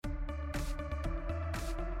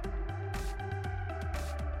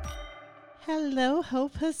Hello,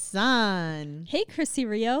 Hope Hassan. Hey, Chrissy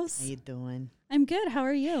Rios. How you doing? I'm good. How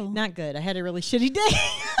are you? Not good. I had a really shitty day.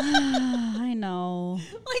 I know.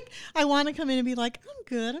 Like, I want to come in and be like, I'm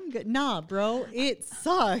good. Nah, bro, it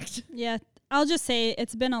sucked. Yeah, I'll just say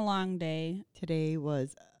it's been a long day. Today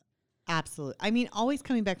was absolute. I mean, always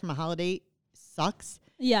coming back from a holiday sucks.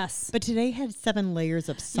 Yes. But today had 7 layers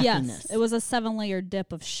of suckiness. Yes, it was a 7-layer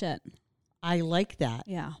dip of shit. I like that.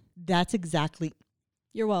 Yeah. That's exactly.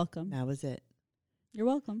 You're welcome. That was it. You're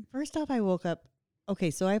welcome. First off, I woke up.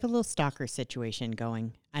 Okay, so I have a little stalker situation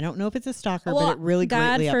going. I don't know if it's a stalker, Well, but it really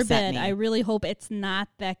God greatly upset forbid. me. I really hope it's not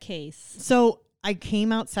that case. So I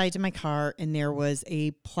came outside to my car, and there was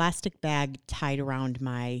a plastic bag tied around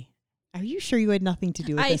my. Are you sure you had nothing to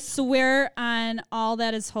do with I this? swear on all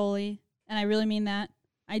that is holy, and I really mean that.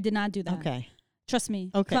 I did not do that. Okay. Trust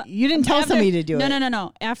me. Okay. You didn't tell somebody to do it.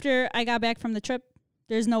 No. After I got back from the trip,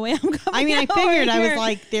 there's no way I'm coming. I mean, I over figured I was here.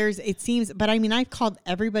 like, it seems, but I mean, I've called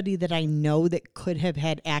everybody that I know that could have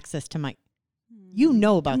had access to my. You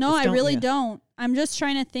know about No, this, I really you? don't. I'm just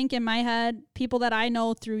trying to think in my head, people that I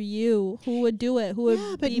know through you who would do it, who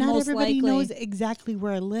would But be not most everybody likely. knows exactly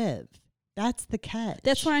where I live. That's the catch.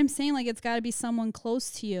 That's why I'm saying, like, it's got to be someone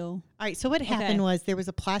close to you. All right. So what happened was there was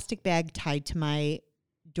a plastic bag tied to my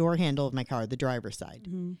door handle of my car, the driver's side.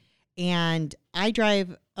 Mm-hmm. And I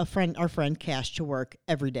drive our friend Cash to work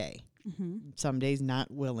every day. Mm-hmm. Some days not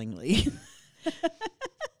willingly.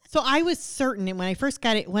 So I was certain, and when I first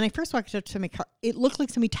walked up to my car, it looked like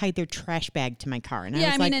somebody tied their trash bag to my car. And Yeah,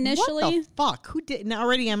 I was I mean, like, what initially- the fuck? Who did? And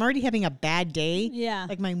I'm already having a bad day. Yeah.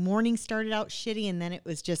 Like my morning started out shitty, and then it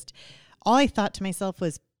was just, all I thought to myself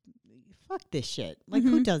was, fuck this shit. Like,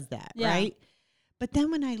 who does that, Yeah. right? But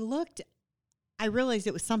then when I looked, I realized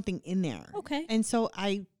it was something in there. Okay. And so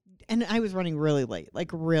I was running really late, like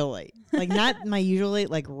real late. Like not my usual late,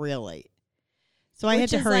 like real late. So I had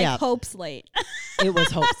to hurry up. Hope's late. It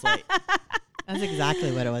was Hope's late. That's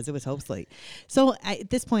exactly what it was. It was Hope's late. So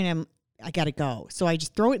at this point, I got to go. So I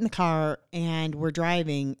just throw it in the car and we're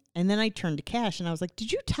driving. And then I turned to Cash and I was like,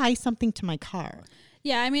 did you tie something to my car?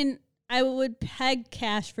 Yeah, I mean, I would peg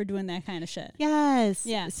Cash for doing that kind of shit. Yes.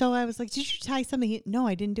 Yeah. So I was like, did you tie something? No,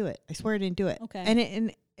 I didn't do it. I swear I didn't do it. Okay.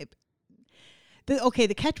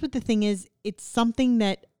 The catch with the thing is, it's something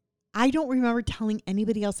that I don't remember telling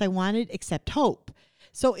anybody else I wanted except Hope.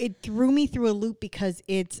 So it threw me through a loop because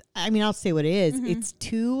I'll say what it is. Mm-hmm. It's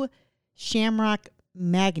 2 shamrock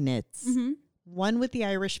magnets, Mm-hmm. one with the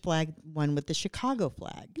Irish flag, one with the Chicago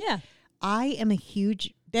flag. Yeah. I am a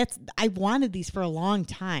huge, I've wanted these for a long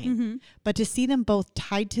time, Mm-hmm. but to see them both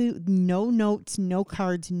tied to no notes, no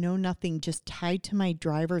cards, no nothing, just tied to my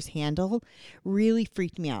driver's handle really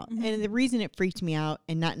freaked me out. Mm-hmm. And the reason it freaked me out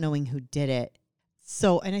and not knowing who did it.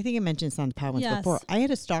 So, and I think I mentioned this on the pod once Yes. before. I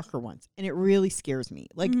had a stalker once and it really scares me,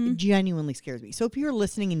 like genuinely scares me. So if you're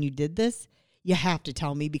listening and you did this, you have to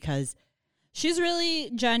tell me because She's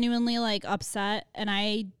really genuinely like upset,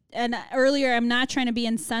 and earlier I'm not trying to be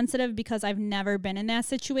insensitive because I've never been in that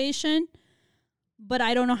situation, but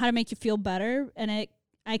I don't know how to make you feel better, and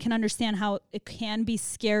I can understand how it can be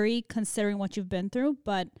scary considering what you've been through,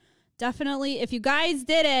 but definitely if you guys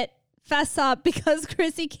did it, fess up because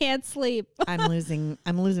Chrissy can't sleep. I'm losing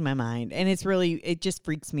my mind. And it just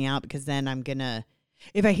freaks me out because then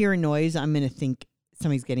if I hear a noise, I'm going to think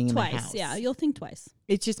somebody's getting in my house. Twice, yeah, you'll think twice.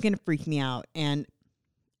 It's just going to freak me out. And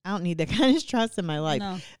I don't need that kind of stress in my life.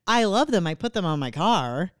 No. I love them. I put them on my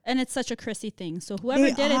car. And it's such a Chrissy thing. So whoever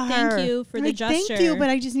They did are. it, thank you for the gesture. Thank you, but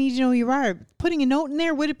I just need to know who you are. Putting a note in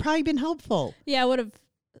there would have probably been helpful. Yeah,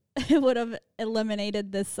 it would have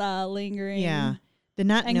eliminated this lingering. Yeah. The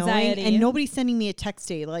not anxiety. knowing and nobody sending me a text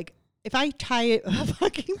day. Like if I tie a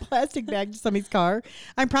fucking plastic bag to somebody's car,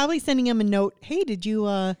 I'm probably sending them a note. Hey, did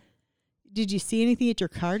you see anything at your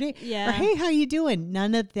car day? Yeah. Or hey, how you doing?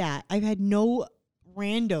 None of that. I've had no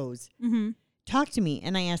randos talk to me.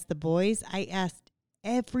 And I asked the boys. I asked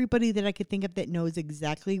everybody that I could think of that knows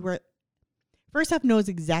exactly where. First off, knows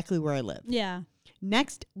exactly where I live. Yeah.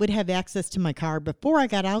 Next, would have access to my car before I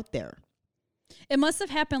got out there. It must have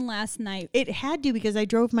happened last night. It had to because I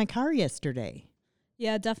drove my car yesterday.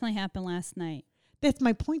 Yeah, it definitely happened last night. That's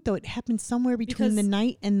my point, though. It happened somewhere between Because- the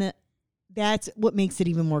night and the. That's what makes it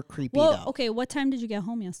even more creepy, Well, though. okay, what time did you get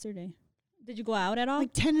home yesterday? Did you go out at all?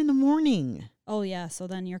 Like 10 in the morning. Oh, yeah, so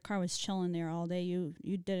then your car was chilling there all day. You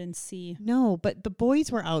didn't see. No, but the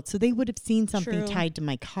boys were out, so they would have seen something True. tied to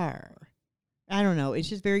my car. I don't know. It's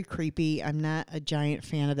just very creepy. I'm not a giant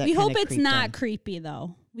fan of that. We kind hope of it's not creepy,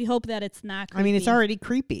 though. We hope that it's not creepy. I mean, it's already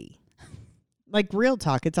creepy. Like real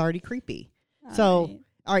talk, it's already creepy.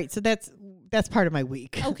 All right, so that's part of my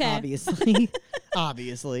week. Okay.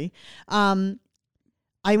 Obviously.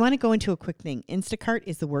 I want to go into a quick thing. Instacart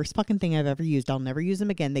is the worst fucking thing I've ever used. I'll never use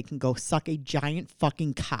them again. They can go suck a giant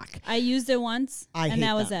fucking cock. I used it once, and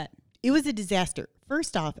that was it. It was a disaster.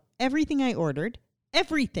 First off, everything I ordered,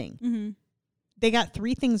 everything, they got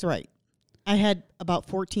 3 things right. I had about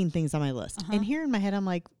 14 things on my list. And here in my head, I'm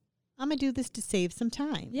like, I'm going to do this to save some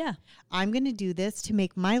time. Yeah. I'm going to do this to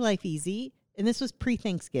make my life easy. And this was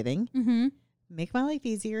pre-Thanksgiving. Make my life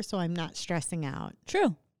easier so I'm not stressing out.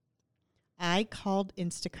 True. I called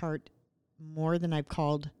Instacart more than I've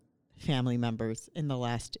called family members in the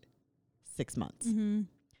last 6 months.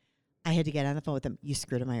 I had to get on the phone with them. You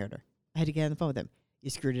screwed up my order. I had to get on the phone with them. You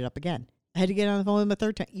screwed it up again. I had to get on the phone with them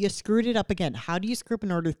a 3rd time. You screwed it up again. How do you screw up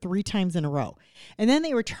an order 3 times in a row? And then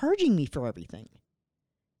they were charging me for everything.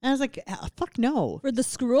 And I was like, fuck no. For the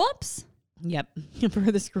screw-ups? Yep. For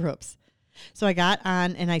the screw-ups. So I got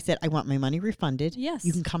on and I said, I want my money refunded. Yes.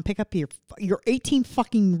 You can come pick up your 18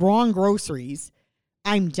 fucking wrong groceries.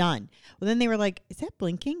 I'm done. Well, then they were like, is that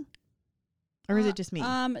blinking? Or is it just me?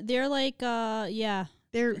 They're like, yeah.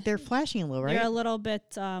 They're flashing a little, right? They're a little bit,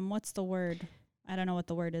 what's the word? I don't know what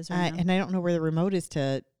the word is right now. And I don't know where the remote is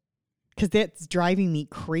because that's driving me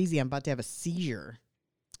crazy. I'm about to have a seizure.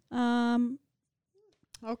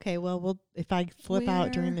 Okay, well, if I flip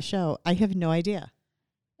out during the show, I have no idea.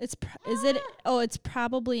 Is it? Oh, it's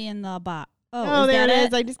probably in the bot. Oh, there it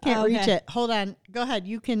is. I just can't reach it. Hold on. Go ahead.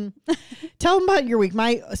 You can tell them about your week.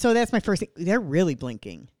 So that's my first thing. They're really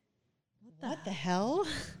blinking. What the hell?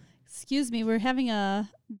 Excuse me. We're having a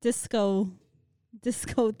disco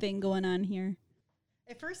thing going on here.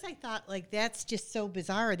 At first, I thought like that's just so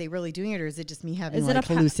bizarre. Are they really doing it, or is it just me having like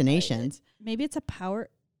hallucinations? Maybe it's a power.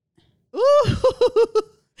 Ooh.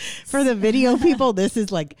 For the video people, this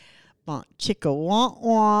is like. Chicka wah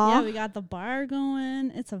wah. Yeah, we got the bar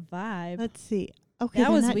going. It's a vibe. Let's see. Okay,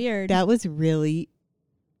 that was weird. That was really.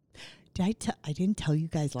 I didn't tell you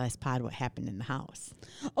guys last pod what happened in the house.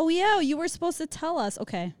 Oh yeah, you were supposed to tell us.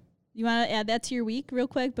 Okay, you want to add that to your week real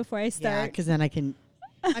quick before I start? Yeah, because then I can.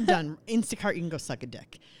 I'm done. Instacart, you can go suck a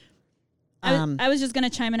dick. I was just gonna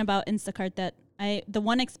chime in about Instacart that the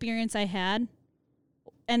one experience I had,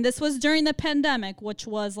 and this was during the pandemic, which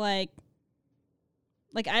was like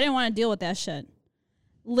I didn't want to deal with that shit.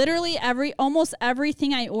 Literally almost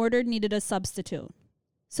everything I ordered needed a substitute.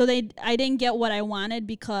 So I didn't get what I wanted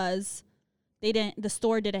because the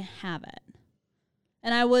store didn't have it.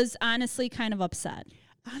 And I was honestly kind of upset.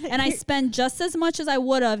 And I spent just as much as I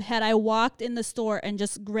would have had I walked in the store and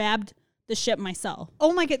just grabbed the shit myself.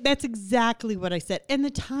 Oh my God, that's exactly what I said. And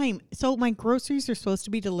the time. So my groceries are supposed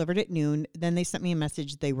to be delivered at noon. Then they sent me a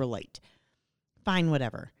message they were late. Fine,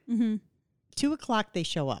 whatever. 2:00 they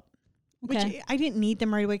show up, which I didn't need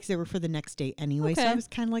them right away because they were for the next day anyway. So I was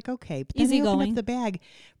kind of like, okay. But then I opened up the bag.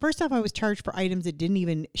 First off, I was charged for items that didn't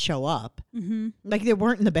even show up. Like they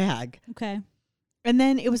weren't in the bag. Okay. And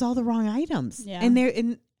then it was all the wrong items. Yeah.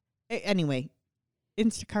 And anyway,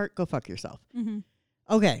 Instacart, go fuck yourself.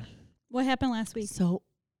 Okay. What happened last week? So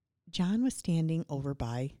John was standing over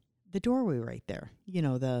by the doorway right there. You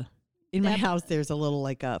know, in my house, there's a little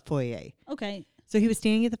like a foyer. Okay. So he was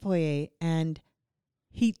standing at the foyer and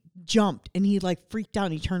he jumped and he like freaked out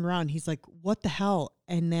and he turned around. He's like, what the hell?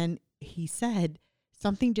 And then he said,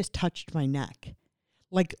 something just touched my neck.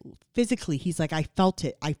 Like physically, he's like, I felt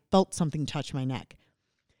it. I felt something touch my neck.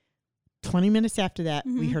 20 minutes after that,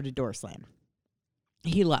 we heard a door slam.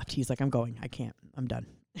 He left. He's like, I'm going. I can't. I'm done.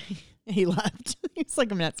 He left. He's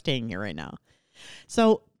like, I'm not staying here right now.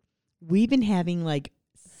 So we've been having like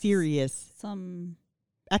serious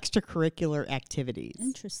extracurricular activities.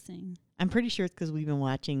 Interesting. I'm pretty sure it's because we've been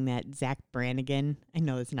watching that Zach Brannigan. I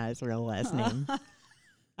know that's not his real last name.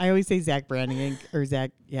 I always say Zach Brannigan or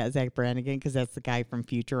Zach Brannigan because that's the guy from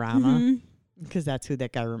Futurama. Because that's who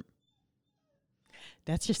that guy.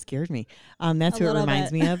 That just scared me. That's who it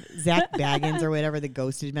reminds me of. Zach Baggins or whatever, the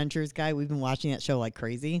Ghost Adventures guy. We've been watching that show like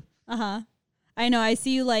crazy. I know. I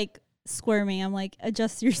see you like squirming. I'm like,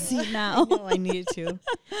 adjust your seat now. I know, I needed to.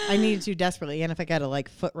 I needed to desperately. And if I got to like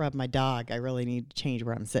foot rub my dog, I really need to change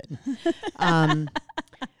where I'm sitting.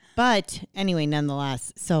 But anyway,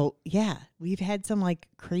 nonetheless. So yeah, we've had some like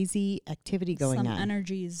crazy activity going on. Some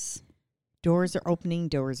energies. Doors are opening.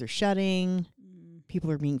 Doors are shutting. People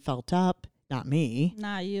are being felt up. Not me.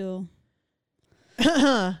 Not you.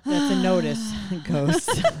 That's a notice, Ghost.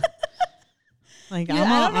 Like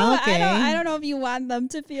I'm okay. I don't know if you want them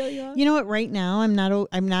to feel you. You know what? Right now, I'm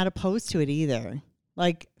not opposed to it either.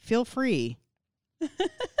 Like, feel free. I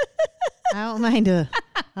don't mind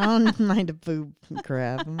a boob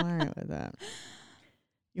grab. I'm all right with that.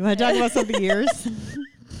 You want to talk about something yours?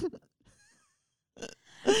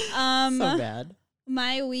 So bad.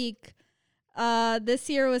 My week. This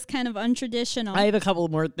year was kind of untraditional. I have a couple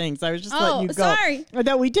more things. I was just letting you go. Sorry. I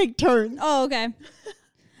thought we take turns. Oh, okay.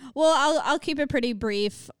 Well, I'll keep it pretty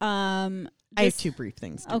brief. I have two brief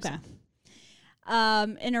things. Okay.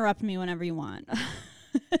 Interrupt me whenever you want.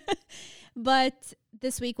 But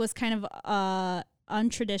this week was kind of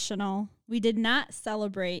untraditional. We did not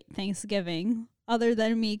celebrate Thanksgiving other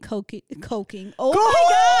than me coking. Oh my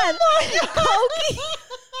God. Coking.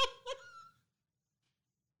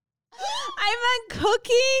 I meant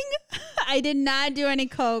cooking. I did not do any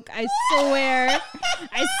coke. I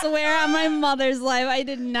swear on my mother's life, I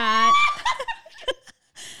did not.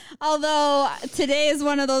 Although today is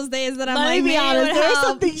one of those days that I'm Let like, me be maybe it honest. would There are help.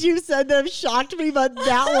 some things you said that have shocked me, but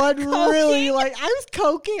that one really, like, I was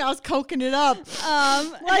coking. I was coking it up. Happy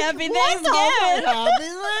what's Thanksgiving. Happy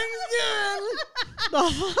Thanksgiving.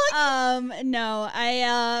 The fuck? No,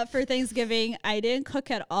 I for Thanksgiving I didn't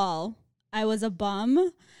cook at all. I was a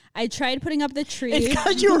bum. I tried putting up the tree. It's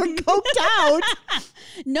because you were coked out.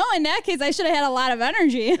 No, in that case, I should have had a lot of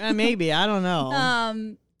energy. Maybe. I don't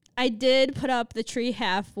know. I did put up the tree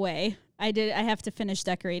halfway. I have to finish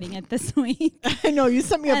decorating it this week. I know. You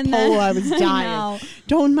sent me a And polo. then- I was I dying. know.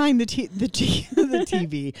 Don't mind the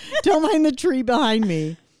TV. Don't mind the tree behind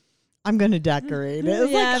me. I'm going to decorate it. It was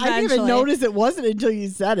Yeah, like, I didn't even eventually. notice it wasn't until you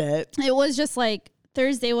said it. It was just like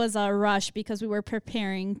Thursday was a rush because we were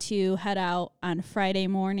preparing to head out on Friday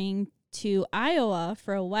morning to Iowa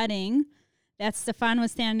for a wedding that Stefan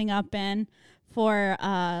was standing up in for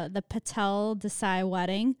the Patel Desai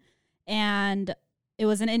wedding. And it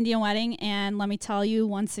was an Indian wedding. And let me tell you,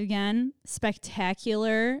 once again,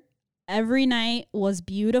 spectacular. Every night was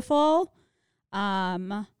beautiful.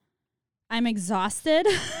 I'm exhausted,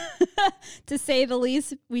 to say the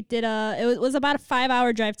least. We did it was about a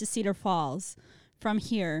 5-hour drive to Cedar Falls from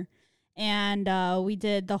here. And we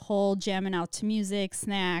did the whole jamming out to music,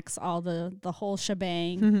 snacks, all the whole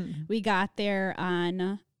shebang. We got there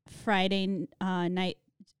on Friday night,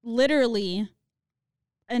 literally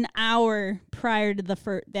an hour prior to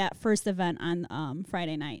that first event on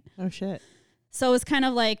Friday night. Oh, shit. So it was kind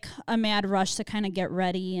of like a mad rush to kind of get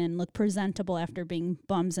ready and look presentable after being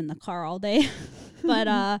bums in the car all day.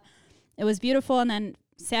 But it was beautiful. And then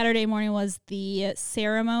Saturday morning was the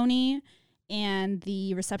ceremony, and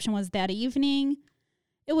the reception was that evening.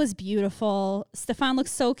 It was beautiful. Stefan looked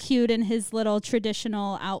so cute in his little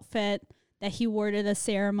traditional outfit that he wore to the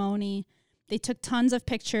ceremony. They took tons of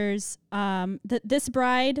pictures. This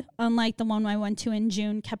bride, unlike the one I went to in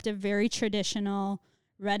June, kept it very traditional,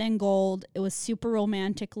 red and gold. It was super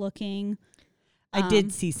romantic looking. I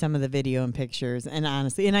did see some of the video and pictures, and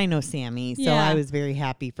honestly, and I know Sammy, so Yeah. I was very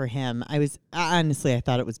happy for him. I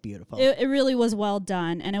thought it was beautiful. It really was well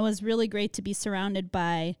done, and it was really great to be surrounded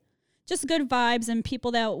by just good vibes and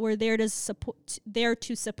people that were there to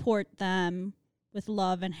support them with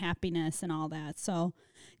love and happiness and all that. So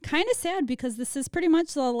kind of sad because this is pretty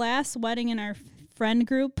much the last wedding in our friend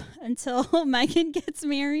group until Megan gets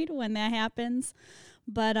married, when that happens.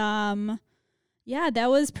 But yeah, that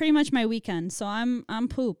was pretty much my weekend. So I'm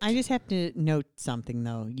pooped. I just have to note something,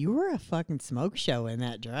 though. You were a fucking smoke show in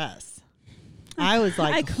that dress. I was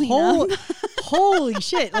like, I clean up. Holy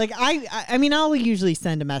shit. Like, I mean, I'll usually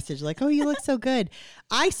send a message like, oh, you look so good.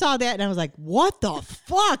 I saw that and I was like, what the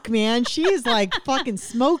fuck, man? She is like fucking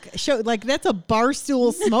smoke show. Like, that's a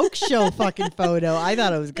Barstool smoke show fucking photo. I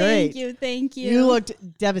thought it was great. Thank you. You looked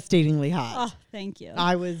devastatingly hot. Oh, thank you.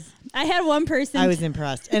 I had one person. was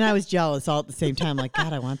impressed, and I was jealous all at the same time. Like,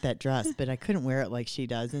 God, I want that dress, but I couldn't wear it like she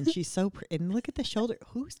does. And she's so and look at the shoulder.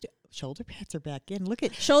 Shoulder pads are back in. Look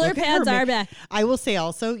at Shoulder look at pads her are back. I will say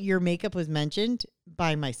also, your makeup was mentioned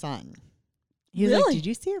by my son. He was like, Really? "Did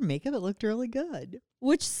you see her makeup? It looked really good."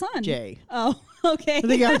 Which son? Jay, Oh, okay.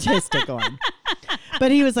 the artistic one. But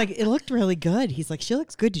he was like, "It looked really good." He's like, "She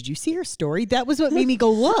looks good. Did you see her story?" That was what made me go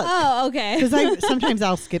look. Oh, okay. Because sometimes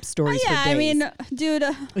I'll skip stories. Yeah, for days. I mean, dude,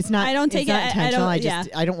 It's not. I don't take it's not it. intentional. I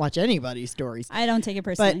don't. I don't watch anybody's stories. I don't take it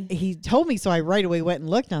personally. But he told me, so I right away went and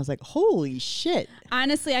looked, and I was like, "Holy shit!"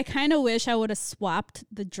 Honestly, I kind of wish I would have swapped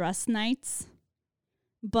the dress nights.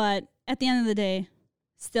 But at the end of the day,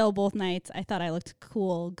 still both nights, I thought I looked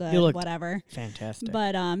cool, good, You looked whatever. Fantastic.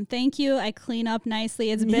 But thank you. I clean up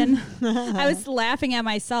nicely. It's been. I was laughing at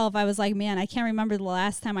myself. I was like, man, I can't remember the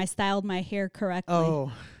last time I styled my hair correctly.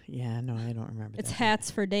 Oh, yeah, no, I don't remember. It's that.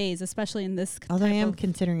 hats for days, especially in this. Although I type am of-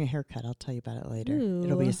 considering a haircut. I'll tell you about it later.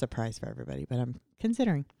 It'll be Ooh. a surprise for everybody, but I'm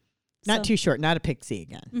considering. Not So- too short, not a pixie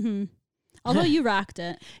again. Mhm. Although you rocked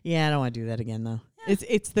it. Yeah, I don't want to do that again though.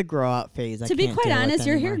 It's the grow out phase. I To be can't quite deal with honest,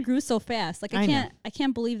 your hair anymore. grew so fast. Like I know. I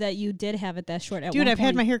can't believe that you did have it that short at Dude, one I've had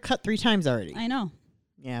point. my hair cut 3 times already. I know.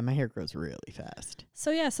 Yeah, my hair grows really fast.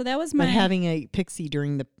 So yeah, so that was my But having a pixie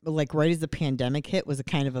during the right as the pandemic hit was a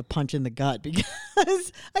kind of a punch in the gut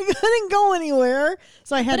because I couldn't go anywhere,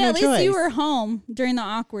 so I had But no at least choice. you were home during the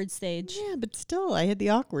awkward stage. Yeah, but still, I had the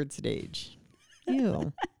awkward stage.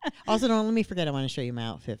 Ew. Also, don't let me forget. I want to show you my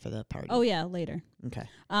outfit for the party. Oh yeah, later. Okay.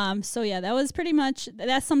 So yeah, that was pretty much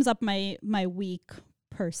that sums up my week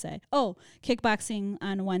per se. Oh, kickboxing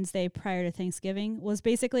on Wednesday prior to Thanksgiving was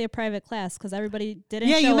basically a private class because everybody didn't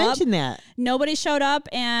Yeah, show you up. mentioned that. Nobody showed up,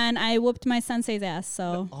 and I whooped my sensei's ass.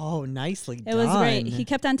 So Oh, nicely it done. was great. He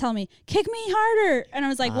kept on telling me, "Kick me harder," and I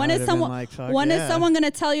was like, I "When is would've been someone? like, fuck when is yeah. someone going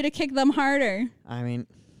to tell you to kick them harder?" I mean,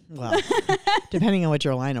 well, depending on what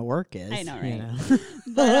your line of work is. I know, you right? know.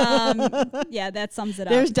 But yeah, that sums it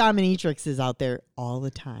There's up. dominatrixes out there all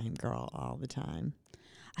the time, girl, all the time.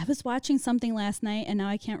 I was watching something last night, and now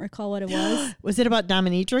I can't recall what it was. Was it about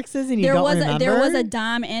dominatrixes and you don't remember? There was a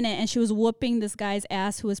dom in it, and she was whooping this guy's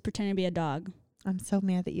ass who was pretending to be a dog. I'm so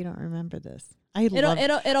mad that you don't remember this. It'll I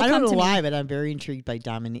come don't know to why, me. but I'm very intrigued by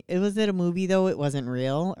dominate. Was it a movie though? It wasn't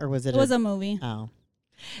real, or was it? It was a movie. Oh,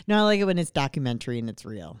 no, I like it when it's documentary and it's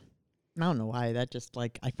real. I don't know why. That just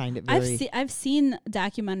like I find it very. I've seen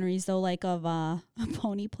documentaries though, like of a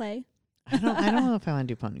pony play. I don't know if I want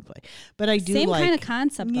to do pony play, but I do Same like kind of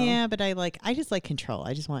concept though. Yeah, but I just like control.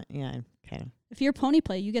 I just want kind of. If you're pony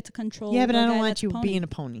play, you get to control. Yeah, but the I don't guy want that's you pony. being a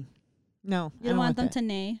pony. No, You don't want them that. to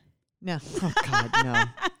neigh. No. Oh God, no.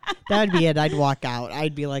 That would be it. I'd walk out.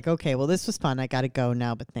 I'd be like, okay, well, this was fun. I got to go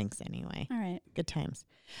now, but thanks anyway. All right. Good times.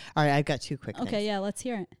 All right, I've got two quick Okay. things. Yeah. Let's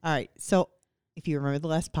hear it. All right, so if you remember the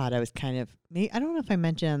last pod, I was kind of, I don't know if I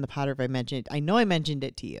mentioned it on the pod or if I mentioned it. I know I mentioned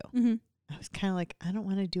it to you. Mm-hmm. I was kind of like, I don't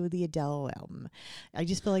want to do the Adele album. I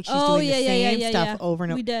just feel like she's Oh doing yeah, the yeah, same yeah, stuff yeah. over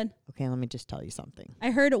and over. We did. Okay, let me just tell you something.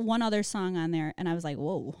 I heard one other song on there, and I was like,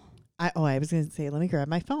 "Whoa." I was going to say, let me grab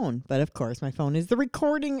my phone. But of course, my phone is the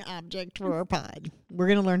recording object for our pod. We're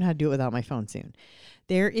going to learn how to do it without my phone soon.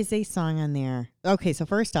 There is a song on there. Okay, so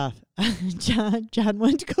first off, John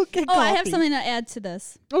went to go get coffee. Oh, I have something to add to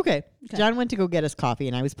this. Okay. Okay. John went to go get us coffee,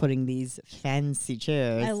 and I was putting these fancy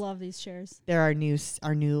chairs. I love these chairs. They're our new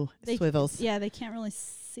They- swivels. Yeah, they can't really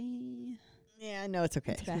see. Yeah, no, it's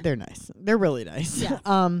okay. It's okay. They're nice. They're really nice. Yeah.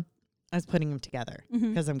 I was putting them together Mhm.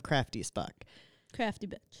 because I'm crafty as fuck. Crafty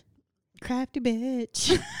bitch. Crafty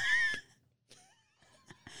bitch.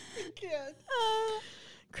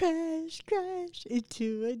 Crash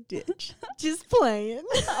into a ditch. Just playing.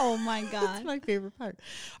 Oh my That's god. my favorite part.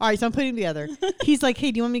 All right, so I'm putting them together. He's like,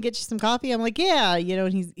 "Hey, do you want me to get you some coffee?" I'm like, "Yeah,"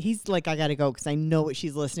 and he's like, "I gotta go because I know what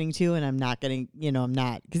she's listening to, and I'm not gonna, I'm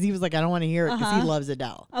not." Because he was like, "I don't want to hear it," because he Uh-huh. loves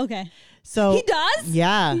Adele. Okay. So He does?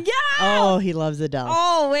 yeah, Yeah. Oh, he loves Adele.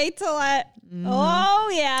 Oh, wait till I. Mhm. Oh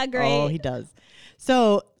yeah, great. Oh, he does.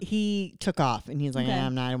 So he took off, and he's like, Okay.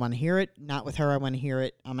 I want to hear it. Not with her. I want to hear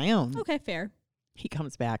it on my own. Okay, fair. He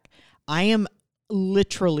comes back. I am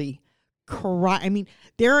literally crying. I mean,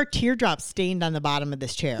 there are teardrops stained on the bottom of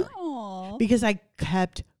this chair Oh. because I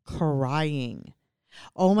kept crying.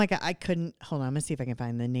 Oh my God. I couldn't. Hold on. I'm going to see if I can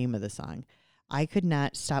find the name of the song. I could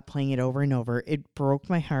not stop playing it over and over. It broke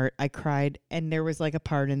my heart. I cried. And there was like a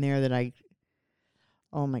part in there that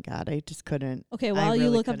oh my God. I just couldn't. Okay, I while you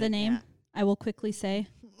really look up the couldn't, name, yeah. I will quickly say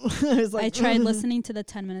I was like, I tried listening to the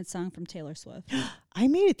 10-minute song from Taylor Swift. I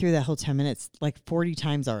made it through that whole 10 minutes like 40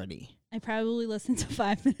 times already. I probably listened to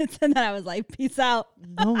 5 minutes and then I was like, peace out.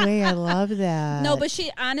 No way. I love that. No, but she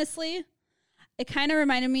honestly, it kind of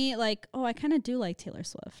reminded me like, oh, I kind of do like Taylor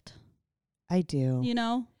Swift. I do. You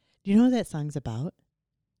know? Do you know what that song's about?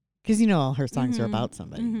 Because all her songs are Mhm. about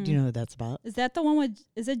somebody. Mhm. Do you know what that's about? Is that the one with,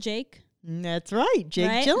 is it Jake? That's right. Jake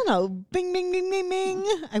Right? Gyllenhaal. Bing, bing, bing, bing, bing.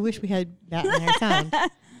 I wish we had that in our sound.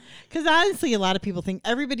 Because honestly, a lot of people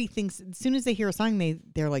everybody thinks as soon as they hear a song,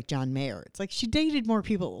 they're like John Mayer. It's like she dated more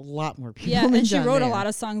people, a lot more people. Yeah, than and she John wrote a Mayer. lot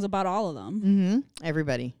of songs about all of them. Mm-hmm.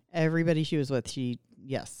 Everybody she was with,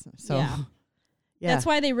 yes. So, Yeah. yeah. That's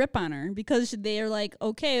why they rip on her because they are like,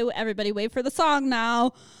 okay, everybody wait for the song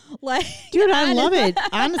now. Like, Dude, I love it.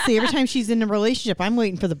 Honestly, every time she's in a relationship, I'm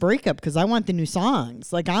waiting for the breakup because I want the new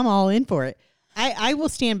songs. Like, I'm all in for it. I will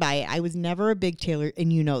stand by it. I was never a big Taylor,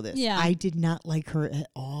 and you know this. Yeah. I did not like her at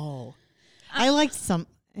all. I liked some.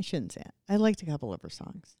 I shouldn't say it. I liked a couple of her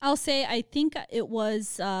songs. I'll say I think it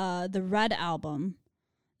was the Red album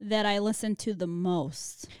that I listened to the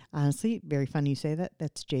most. Honestly, very funny you say that.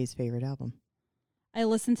 That's Jay's favorite album. I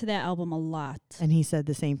listened to that album a lot. And he said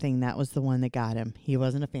the same thing. That was the one that got him. He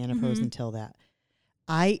wasn't a fan of hers Mhm. until that.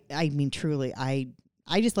 I mean, truly, I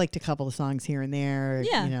just liked a couple of songs here and there.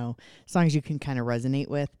 Yeah. Songs you can kind of resonate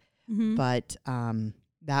with. Mhm. But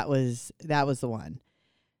that was the one.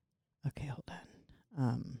 Okay, hold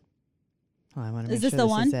on. Oh, I want to Is make this sure the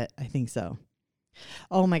one? Is it. I think so.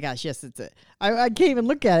 Oh my gosh, yes, it's it. I can't even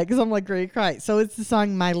look at it because I'm like ready to cry. So it's the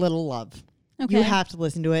song "My Little Love." Okay. You have to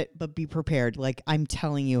listen to it, but be prepared. Like I'm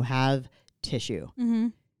telling you, have tissue. Mm-hmm.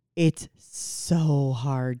 It's so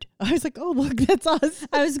hard. I was like, oh look, that's us.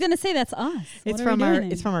 I was gonna say that's us. It's What are we from our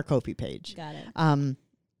doing? it's from our Ko-fi page. Got it.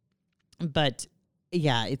 But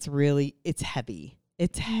yeah, it's heavy.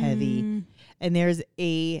 It's heavy. Mm, And there's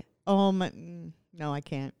a no, I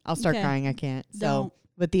can't. I'll start Okay. crying. I can't. So Don't.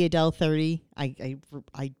 with the Adele 30, I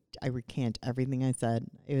recant everything I said.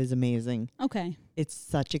 It was amazing. Okay. It's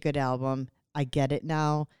such a good album. I get it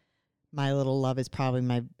now. My Little Love is probably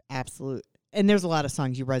my absolute. And there's a lot of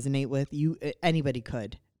songs you resonate with. Anybody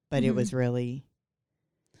could, but it Mhm. was really.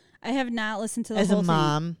 I have not listened to the As whole a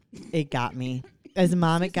mom, it got me. As a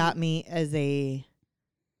mom, it got me. As a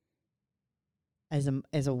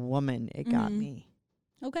woman, it got Mhm. me.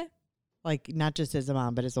 thing. Okay. Like not just as a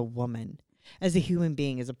mom, but as a woman, as a human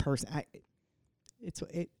being, as a person.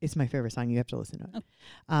 It's my favorite song. You have to listen to it.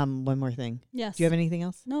 One more thing. Yes. Do you have anything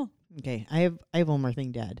else? No. Okay, I have one more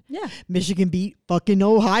thing, Dad. Yeah. Michigan beat fucking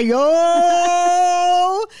Ohio.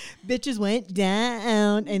 Bitches went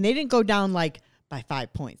down, and they didn't go down like by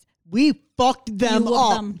 5 points. We fucked them You whooped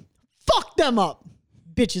up. them. Fucked them up.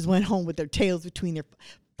 Bitches went home with their tails between their.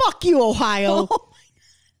 Fuck you, Ohio.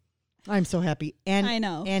 I'm so happy. And I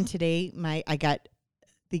know. And today, I got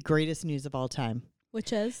the greatest news of all time.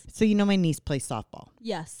 Which is? So you know my niece plays softball,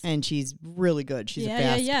 Yes. and she's really good. She's Yeah, a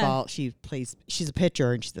yeah, fast yeah. ball. She's a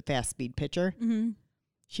pitcher, and she's a fast speed pitcher. Mm-hmm.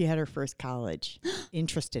 She had her first college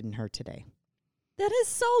interested in her today. That is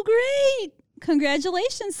so great.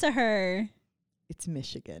 Congratulations to her. It's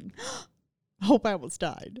Michigan. Hope I almost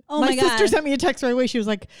died. Oh my sister God. sent me a text right away. She was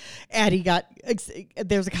like, Addie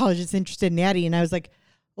there's a college that's interested in Addie. And I was like,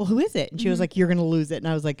 well, who is it? And she was like, you're going to lose it. And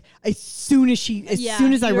I was like, as soon as Yeah,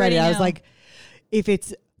 soon as I you read it, already I was know. like, if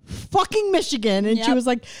it's fucking Michigan. And she Yep. was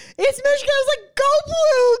like, it's Michigan. I was like, go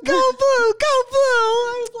blue, go blue, go blue.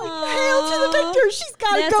 I was like, hail to the Aw, victor. She's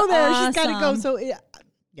got to that's go there. She's got to go. awesome. So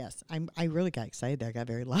yes, I really got excited there. I got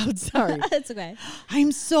very loud. Sorry. It's okay.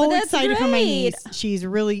 I'm so But that's excited for my great. niece. She's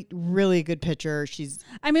really, really a good pitcher.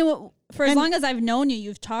 I mean, for as And- long as I've known you,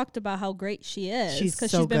 you've talked about how great she is. She's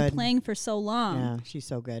because so she's been good. playing for so long. Yeah, she's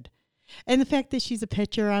so good. And the fact that she's a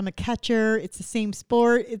pitcher, I'm a catcher, it's the same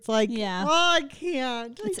sport. It's like, Yeah. oh, I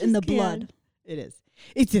can't. It's in the blood. It is.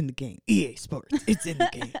 It's in the game. EA Sports. It's in the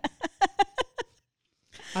game.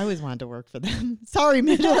 I always wanted to work for them. Sorry,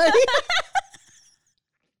 Midway.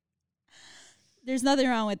 There's nothing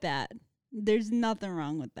wrong with that. There's nothing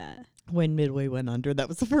wrong with that. When Midway went under, that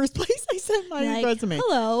was the first place I sent my Like, resume.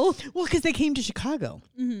 hello. Well, because they came to Chicago.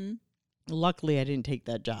 Mm-hmm. Luckily, I didn't take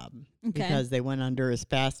that job Okay. because they went under as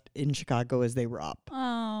fast in Chicago as they were up.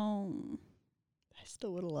 Oh. I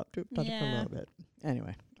still would have loved to have done it for a Yeah. little bit.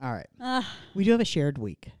 Anyway, all right. Ugh. We do have a shared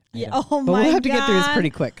week. Yeah. item, Oh but my we'll have to get through this God. pretty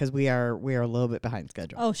quick because we are a little bit behind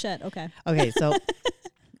schedule. Oh shit. Okay. Okay, so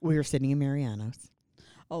we were sitting in Mariano's,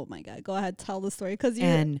 Oh my God. Go ahead. Tell the story because you.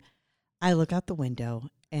 and I look out the window,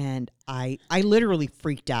 and I literally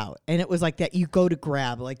freaked out. And it was like that. You go to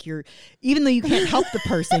grab, like even though you can't help the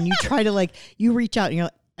person, you try to you reach out, and you're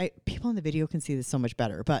like, people in the video can see this so much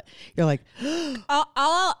better, but you're like,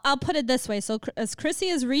 I'll put it this way. So as Chrissy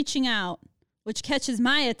is reaching out, which catches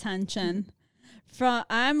my attention,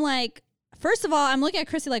 I'm like, first of all, I'm looking at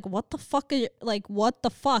Chrissy like, what the fuck? What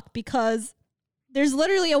the fuck? Because there's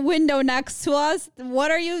literally a window next to us.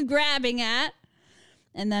 What are you grabbing at?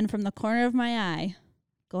 And then from the corner of my eye,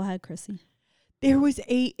 go ahead, Chrissy. there was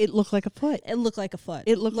it looked like a foot. It looked like a foot.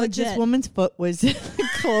 It looked like Legit. this woman's foot was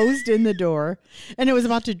closed in the door, and it was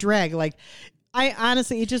about to drag. Like, I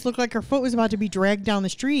honestly, it just looked like her foot was about to be dragged down the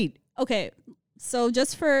street. Okay, so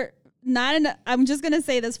just for I'm just gonna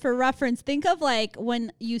say this for reference. Think of like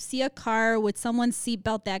when you see a car with someone's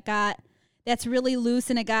seatbelt that's really loose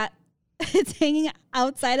and it's hanging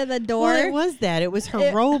outside of the door. Well, it was that. It was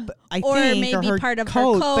her robe, I or think, maybe or her part of her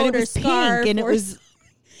coat, but coat it or was scarf pink, and it or was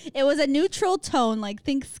It was a neutral tone, like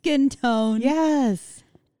think skin tone. yes.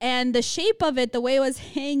 And the shape of it, the way it was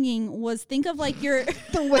hanging, was think of like your.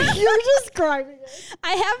 The way you're describing it.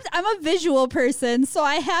 I'm a visual person, so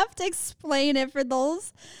I have to explain it for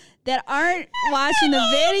those that aren't watching the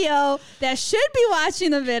video, that should be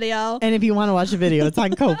watching the video. And if you want to watch the video, it's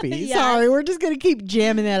on Ko-fi. Yes. Sorry, we're just going to keep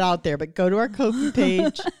jamming that out there. But go to our Ko-fi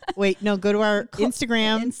page. Wait, no, go to our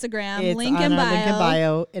Instagram. Instagram, It's link on in our bio. link in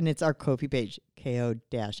bio, and it's our Ko-fi page,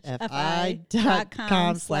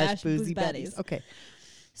 ko-fi.com/boozybetties. Okay,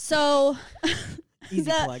 So,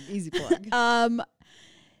 easy plug.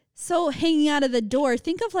 So hanging out of the door,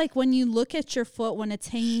 think of like when you look at your foot when it's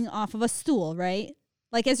hanging off of a stool, right?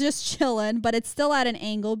 Like it's just chilling, but it's still at an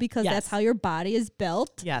angle because Yes. that's how your body is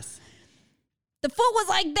built. Yes. The foot was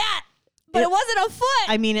like that, but it wasn't a foot.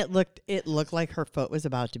 I mean, it looked like her foot was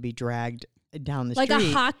about to be dragged down the like street.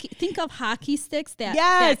 a hockey. Think of hockey sticks. That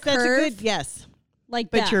Yes, that that's a curve, good yes.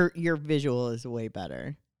 like But that. your visual is way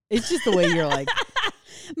better. It's just the way you're like.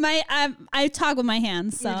 I talk with my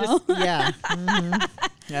hands, so Yeah,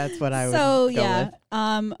 that's what I would. so go yeah.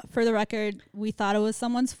 with. For the record, we thought it was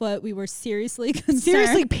someone's foot. We were seriously concerned.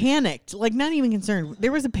 Seriously panicked, like not even concerned.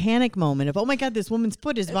 There was a panic moment of, oh my god, this woman's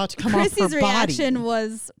foot is about to come off Chrissy's her body. reaction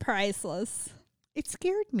was priceless. It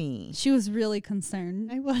scared me. She was really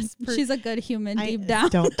concerned. I was. She's a good human deep down.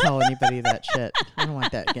 Don't tell anybody that shit. I don't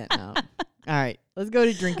want that getting out. All right, let's go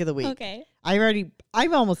to drink of the week. Okay.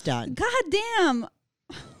 I'm almost done. God damn.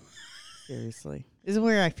 Seriously, this is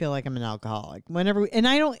where I feel like I'm an alcoholic. Whenever, and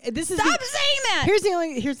I don't. This is Stop saying that.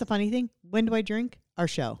 Here's the funny thing. When do I drink? Our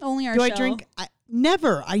show. Only our do show. I drink?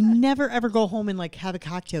 Never. I never ever go home and like have a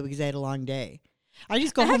cocktail because I had a long day. I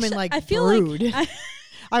just go home and like I feel brood. like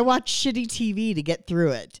I watch shitty TV to get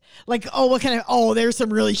through it. Like, oh, what kind of? Oh, there's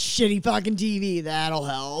some really shitty fucking TV that'll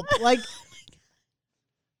help. Like,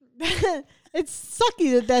 it's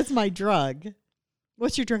sucky that that's my drug.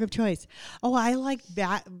 What's your drug of choice? Oh, I like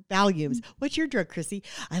Valiums. What's your drug, Chrissy?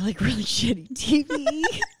 I like really shitty TV.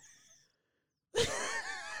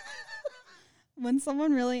 when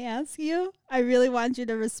someone really asks you, I really want you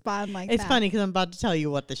to respond like It's that. funny because I'm about to tell you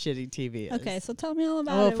what the shitty TV is. Okay, so tell me all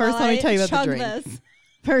about Well, it. first while let me I tell you about the chug drink. This.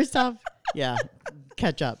 First off, yeah,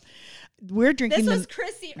 catch up. We're drinking. This was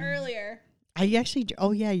Chrissy earlier. I actually.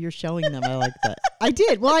 Oh yeah, you're showing them. I like that. I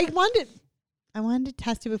did. Well, I wanted to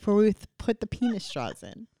test it before we put the penis straws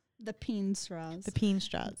in. The peen straws. The peen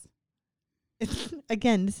straws.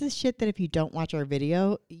 Again, this is shit that if you don't watch our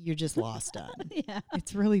video, you're just lost on. Yeah.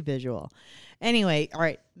 It's really visual. Anyway, all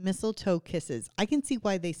right. Mistletoe kisses. I can see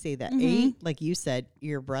why they say that. Like you said,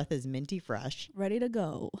 your breath is minty fresh. Ready to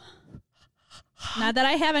go. Not that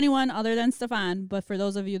I have anyone other than Stefan, but for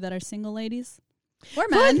those of you that are single ladies or For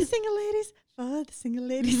men, the single ladies. For the single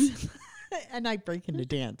ladies. And I break into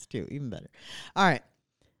dance too. Even better. All right.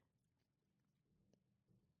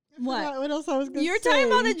 what? What else I was going to say? You're talking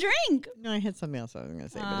about a drink. No, I had something else I was going to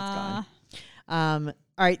say, but it's gone.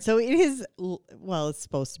 All right. So it is, well, it's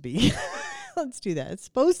supposed to be. Let's do that. It's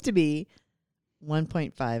supposed to be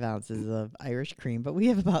 1.5 ounces of Irish cream, but we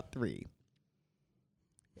have about 3-ish.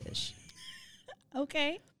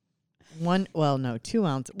 Okay. 2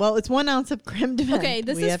 ounces. Well, it's 1 ounce of creme de menthe. Okay,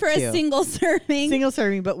 this We is have for a 2. single serving. Single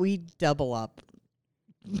serving, but we double up.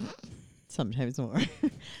 Sometimes more.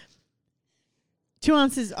 2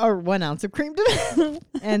 ounces or 1 ounce of cream de menthe,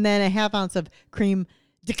 and then a half ounce of cream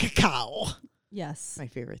de cacao. Yes. My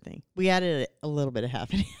favorite thing. We added a little bit of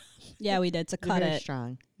half and half. Yeah, we did to cut Very it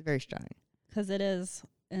strong. Very strong. because it is.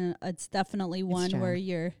 It's definitely one strong. where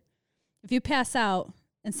if you pass out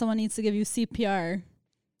and someone needs to give you CPR,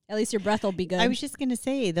 at least your breath will be good. I was just gonna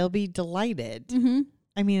say they'll be delighted. Mm-hmm.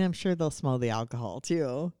 I mean, I'm sure they'll smell the alcohol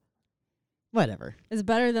too. Whatever. It's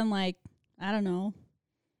better than I don't know,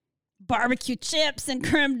 barbecue chips and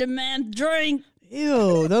creme de menthe drink.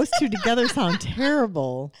 Ew, those two together sound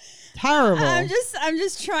terrible. Terrible. I'm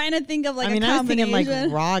just trying to think of I a mean, I was thinking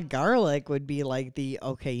combination. raw garlic would be like the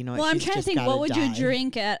okay. You know, Well, what, I'm she's trying to just think, gotta what would you die.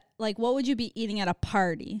 drink at, what would you be eating at a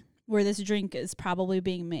party where this drink is probably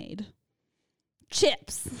being made?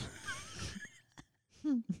 Chips.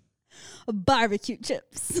 Barbecue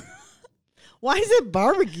chips. Why is it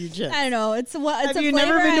barbecue chips? I don't know. It's Have a you flavor.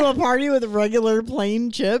 never been to a party with regular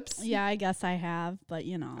plain chips? Yeah, I guess I have, but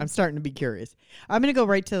you know. I'm starting to be curious. I'm going to go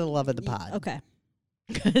right to the love of the pod. Okay.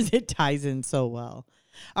 Because it ties in so well.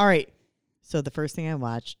 All right. So the first thing I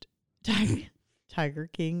watched, Tiger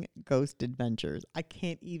King Ghost Adventures. I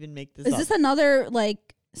can't even make this Is up. this another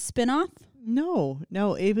spin-off? No.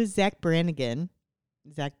 It was Zach Brannigan.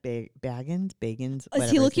 Zach Bagans? Is whatever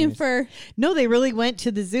he his looking name is. for? No, they really went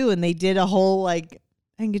to the zoo and they did a whole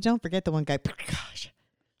and don't forget the one guy. Gosh,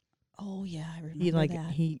 Oh yeah, I remember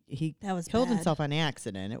that. he That was killed bad. himself on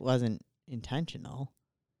accident. It wasn't intentional.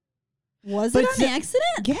 Was But it on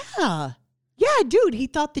accident? Yeah. Yeah, dude, he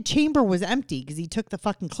thought the chamber was empty because he took the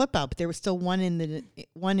fucking clip out, but there was still one in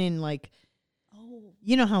Oh.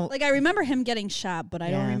 you know how I remember him getting shot, but I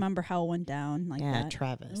don't Yeah. remember how it went down like yeah, that.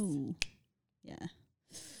 Travis. Ooh. Yeah.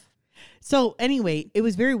 So anyway, it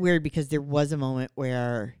was very weird because there was a moment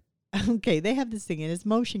where okay, they have this thing and it's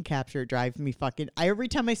motion capture. It drives me every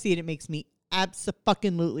time I see it, it makes me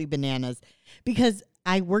abso-fucking-lutely bananas because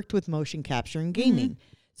I worked with motion capture in gaming.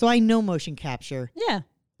 So I know motion capture Yeah.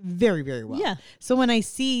 very, very well. Yeah. So when I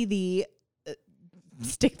see the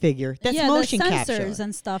stick figure. That's yeah, motion the capture. sensors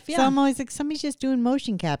and stuff. Yeah. So I'm always like, somebody's just doing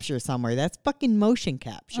motion capture somewhere. That's fucking motion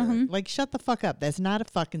capture. Mhm. Like, shut the fuck up. That's not a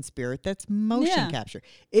fucking spirit. That's motion Yeah. capture.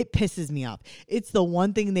 It pisses me off. It's the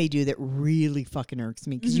one thing they do that really fucking irks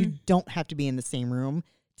me because you don't have to be in the same room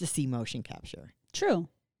to see motion capture. True.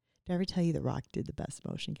 Did I ever tell you The Rock did the best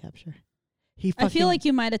motion capture? He I feel like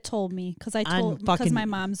you might have told me because because my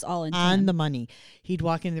mom's all into on him. the money. He'd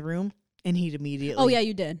walk in the room and he'd immediately Oh yeah,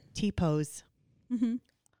 you did. T-pose. Hmm.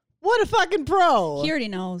 What a fucking pro. He already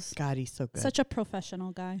knows. God, he's so good. Such a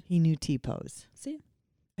professional guy. He knew T-pose. See?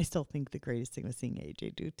 I still think the greatest thing was seeing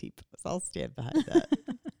AJ do T-pose. I'll stand behind that.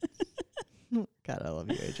 God, I love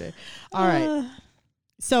you, AJ. All right.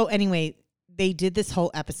 So anyway, they did this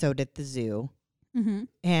whole episode at the zoo, Mm-hmm.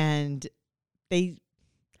 and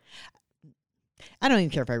I don't even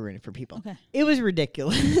care if I ruin it for people. Okay. It was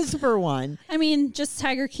ridiculous, for one. I mean, just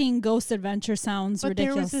Tiger King Ghost Adventure sounds But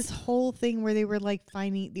ridiculous. there was this whole thing where they were like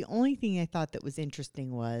finding, the only thing I thought that was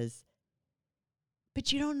interesting was,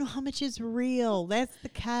 but you don't know how much is real. That's the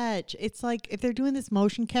catch. It's like, if they're doing this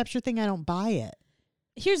motion capture thing, I don't buy it.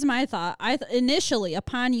 Here's my thought. Initially,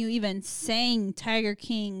 upon you even saying Tiger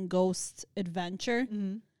King Ghost Adventure,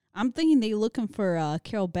 I'm thinking they looking for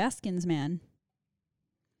Carol Baskins, man.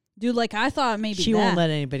 Dude, like I thought maybe She that. won't let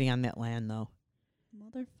anybody on that land, though.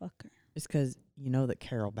 Motherfucker. It's because you know that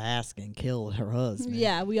Carol Baskin killed her husband.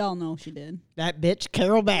 Yeah, we all know she did. That bitch,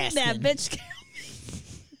 Carol Baskin. That bitch.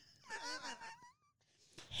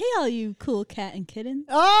 Hey, all you cool cat and kitten.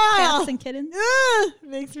 Oh! Cats and kittens.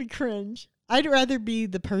 Makes me cringe. I'd rather be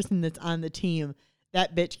the person that's on the team.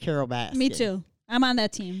 That bitch, Carol Baskin. Me too. I'm on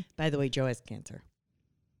that team. By the way, Joe has cancer.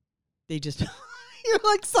 They just... You're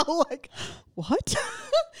like, so like, what?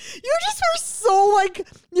 You just were so like,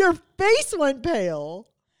 your face went pale.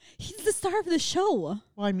 He's the star of the show.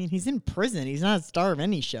 Well, I mean, he's in prison. He's not a star of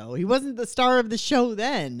any show. He wasn't the star of the show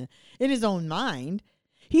then, in his own mind.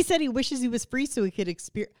 He said he wishes he was free so he could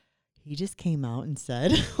experience. He just came out and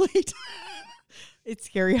said, wait, it's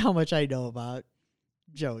scary how much I know about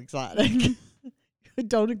Joe Exotic.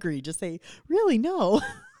 Don't agree. Just say, really, no.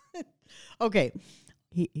 Okay.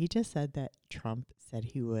 He just said that Trump said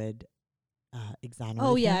he would exonerate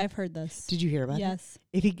Oh, yeah, him. I've heard this. Did you hear about it? Yes.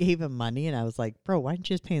 If he gave him money, and I was like, bro, why didn't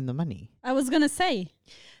you just pay him the money? I was going to say.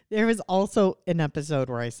 There was also an episode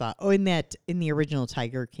where I saw, in the original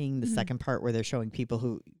Tiger King, the second part where they're showing people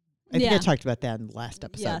who, I think I talked about that in the last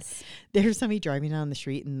episode. Yes. There's somebody driving down the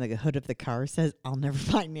street and the hood of the car says, I'll never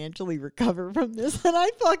financially recover from this. And I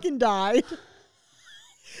fucking died.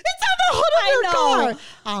 It's on the hood of their car.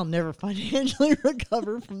 I'll never financially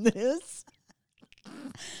recover from this.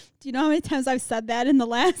 Do you know how many times I've said that in the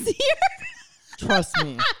last year? Trust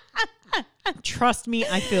me. Trust me,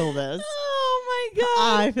 I feel this. Oh,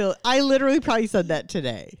 my God. I literally probably said that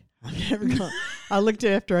today. I'm never going. I looked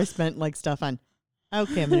at after I spent like stuff on.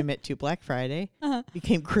 Okay, I'm gonna admit to Black Friday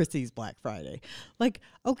became Chrissy's Black Friday. Like,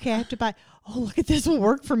 okay, I have to buy. Oh, look at this will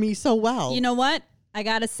work for me so well. You know what? I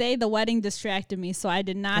gotta say the wedding distracted me, so I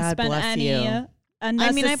did not God spend bless any you.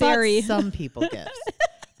 unnecessary. I bought some people gifts,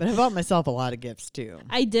 but I bought myself a lot of gifts too.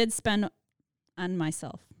 I did spend on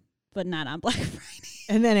myself, but not on Black Friday.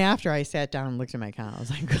 And then after I sat down and looked at my account, I was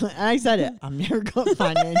like, and I said it. I'm never going to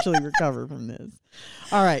financially recover from this.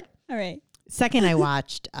 All right. All right. Second, I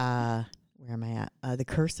watched. Where am I at? The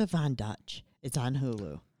Curse of Von Dutch. It's on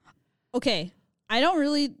Hulu. Okay. I don't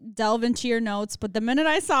really delve into your notes, but the minute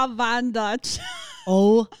I saw Von Dutch,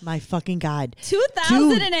 Oh my fucking God.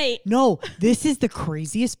 2008. Dude, no, this is the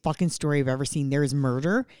craziest fucking story I've ever seen. There is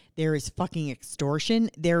murder. There is fucking extortion.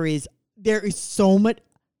 There is so much.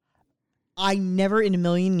 I never in a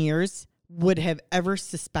million years would have ever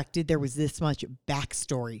suspected there was this much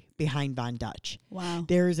backstory behind Von Dutch. Wow.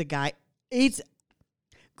 There is a guy.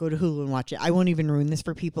 Go to Hulu and watch it. I won't even ruin this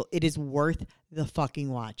for people. It is worth the fucking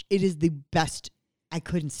watch. It is the best. I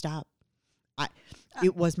couldn't stop.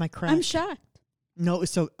 It was my crush. I'm shocked. No, it was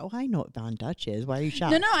so. Oh, I know what Von Dutch is. Why are you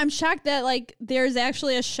shocked? No, I'm shocked that like there's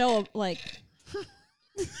actually a show of, like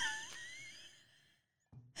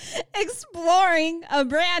exploring a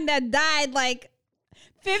brand that died like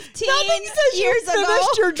 15 years ago.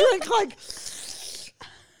 Finished your drink like.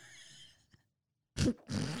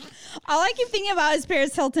 All I keep thinking about is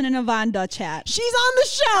Paris Hilton in a Von Dutch hat. She's on the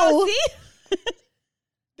show. Oh, see?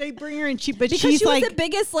 They bring her in, but Because she's she like was the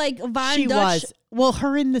biggest like Von she Dutch. was. Well,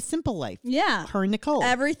 her in The Simple Life. Yeah. Her and Nicole.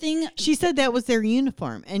 Everything. She said that was their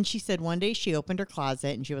uniform, and she said one day she opened her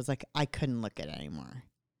closet and she was like, "I couldn't look at it anymore.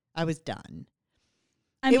 I was done."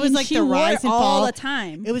 I mean, was like she the wore rise it and all fall. the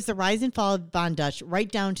time. It was the rise and fall of Von Dutch, right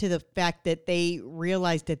down to the fact that they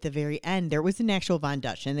realized at the very end there was an actual Von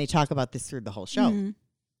Dutch, and they talk about this through the whole show. Mhm.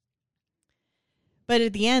 But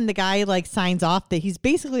at the end, the guy like signs off that he's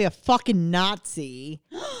basically a fucking Nazi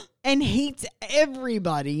and hates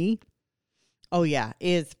everybody. Oh yeah,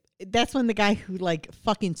 that's when the guy who like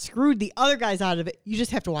fucking screwed the other guys out of it. You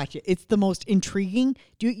just have to watch it. It's the most intriguing.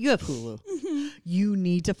 You have Hulu. Mm-hmm. You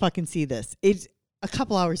need to fucking see this. It's a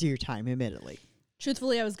couple hours of your time, admittedly.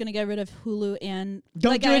 Truthfully, I was going to get rid of Hulu and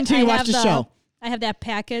Don't do it until you watch the show. I have that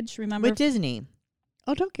package, remember? With Disney.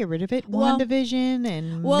 Oh, don't get rid of it. Well- WandaVision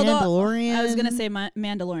and Mandalorian. I was going to say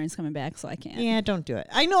Mandalorian's coming back, so I can't. Yeah, don't do it.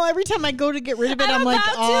 I know every time I go to get rid of it, I'm I'm like,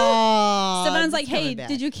 about to. oh. Stefan's like, it's hey, coming back."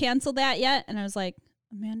 did you cancel that yet? And I was like,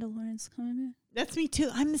 Mandalorian's coming back? That's me too.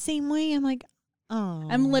 I'm the same way. I'm like, oh.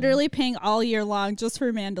 I'm literally paying all year long just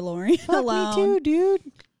for Mandalorian Fuck alone. me too,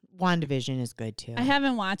 dude. WandaVision is good too. I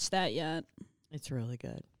haven't watched that yet. It's really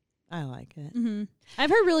good. I like it. Hmm. I've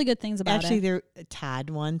heard really good things about Actually, it. Todd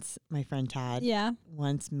once, my friend Todd, Yeah.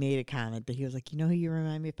 once made a comment that he was like, you know who you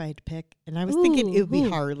remind me if I had to pick? And I was thinking it would be Ooh.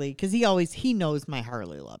 Harley because he knows my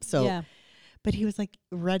Harley love. So, yeah. but he was like,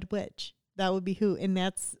 Red Witch. That would be who? And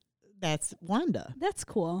that's Wanda. That's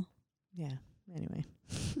cool. Yeah. Anyway.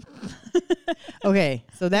 Okay.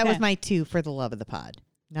 So that was Okay. my 2 for the love of the pod.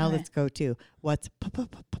 Now Okay. let's go to what's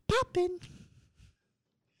poppin'.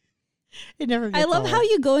 It never gets I love old. how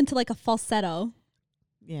you go into like a falsetto.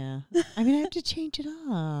 Yeah. I mean, I have to change it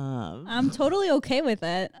up. I'm totally okay with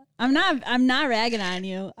it. I'm not ragging on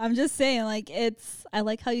you. I'm just saying like I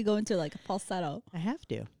like how you go into like a falsetto. I have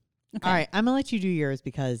to. Okay. All right. I'm going to let you do yours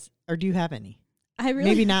or do you have any? I really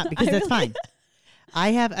Maybe not because I that's really- fine.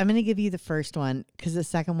 I'm going to give you the first one because the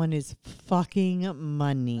second one is fucking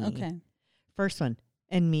money. Okay. First one.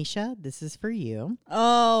 And Misha, this is for you.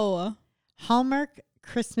 Oh. Hallmark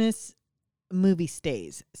Christmas movie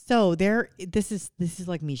stays. So this is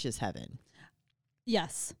like Misha's heaven.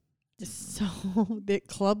 Yes. So the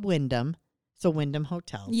Club Wyndham, so Wyndham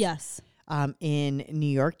Hotels. Yes. In New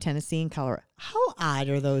York, Tennessee, and Colorado. How odd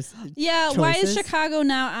are those? Yeah. Why is choices? Chicago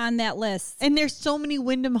now on that list? And there's so many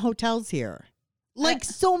Wyndham hotels here. Like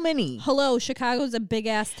so many. Hello, Chicago's a big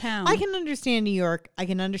ass town. I can understand New York. I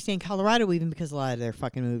can understand Colorado even because a lot of their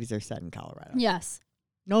fucking movies are set in Colorado. Yes.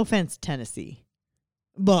 No offense, Tennessee.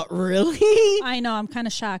 But really? I know. I'm kind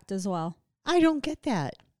of shocked as well. I don't get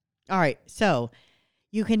that. All right. So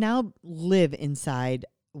you can now live inside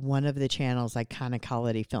one of the channel's iconic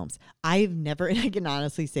holiday films. I've never, and I can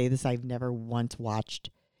honestly say this, I've never once watched,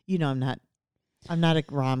 I'm not a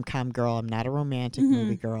rom-com girl. I'm not a romantic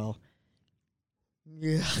movie girl.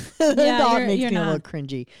 Yeah. That makes you're me a little not.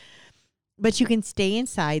 cringy. But you can stay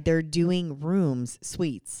inside. They're doing rooms,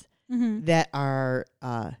 suites Mm-hmm. that are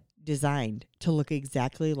designed to look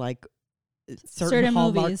exactly like Certain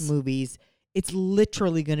Hallmark movies. movies. It's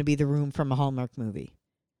literally going to be the room from a Hallmark movie.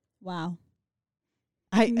 Wow.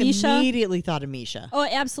 I Misha? immediately thought of Misha. Oh,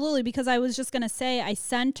 absolutely. Because I was just gonna say I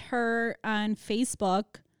sent her on Facebook.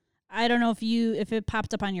 I don't know if it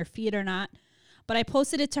popped up on your feed or not, but I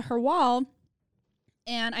posted it to her wall,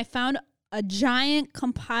 and I found a giant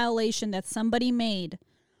compilation that somebody made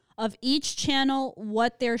of each channel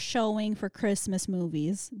what they're showing for Christmas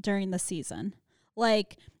movies during the season.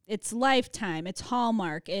 Like it's Lifetime, it's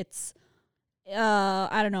Hallmark, it's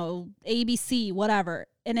I don't know, ABC, whatever,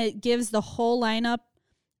 and it gives the whole lineup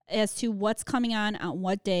as to what's coming on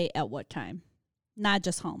what day at what time, not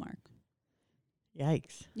just Hallmark.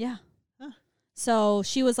 Yikes. Yeah. Huh. So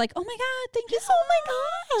she was like, "Oh my god, thank you so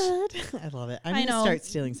much." I love it. I'm I going to know. start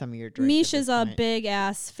stealing some of your drinks. Misha's at a this point. big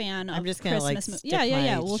ass fan of I'm just going to Christmas like movies. stick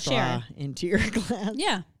Yeah. my We'll straw share. into your glass.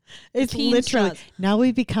 Yeah. It's Peen literally, straws. now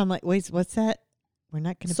we've become like, wait, what's that? We're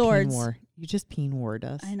not going to peen Swords. war. You just peen warred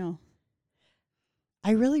us. I know.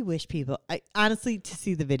 I really wish honestly, to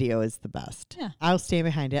see the video is the best. Yeah. I'll stand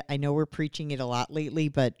behind it. I know we're preaching it a lot lately,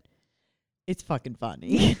 but it's fucking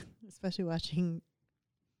funny. Especially watching,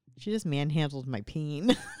 she just manhandled my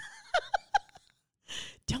peen.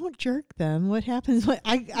 Don't jerk them. What happens?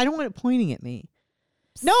 I don't want it pointing at me.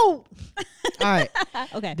 No. All right.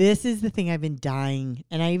 Okay. This is the thing I've been dying.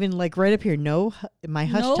 And I even right up here, my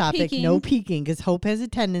hush No topic, peeking. no peeking, because Hope has a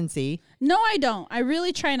tendency. No, I don't. I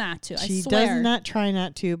really try not to. She I swear. does not try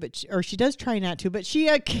not to, or she does try not to, but she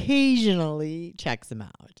occasionally checks them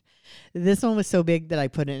out. This one was so big that I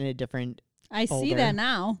put it in a different I see folder. that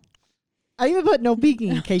now. I even put no peeking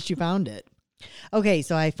in case you found it. Okay,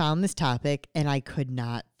 so I found this topic and I could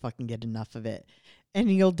not fucking get enough of it.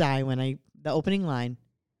 And you'll die when the opening line,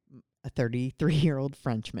 a 33-year-old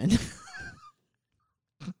Frenchman.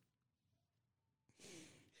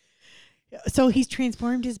 So he's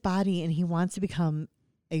transformed his body and he wants to become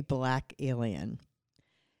a black alien.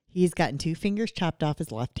 He's gotten 2 fingers chopped off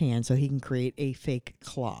his left hand so he can create a fake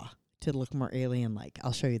claw to look more alien-like.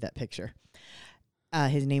 I'll show you that picture.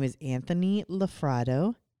 His name is Anthony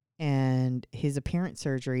Lafrado, and his apparent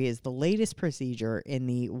surgery is the latest procedure in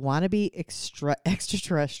the wannabe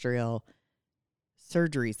extraterrestrial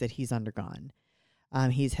surgeries that he's undergone.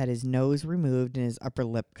 He's had his nose removed and his upper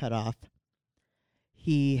lip cut off.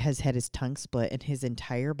 He has had his tongue split, and his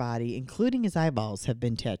entire body, including his eyeballs, have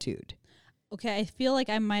been tattooed. Okay, I feel like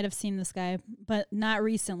I might have seen this guy, but not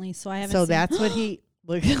recently, so I haven't So seen that's what he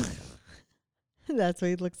looks. That's what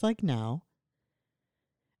he looks like now.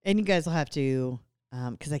 And you guys will have to,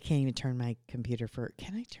 because I can't even turn my computer for.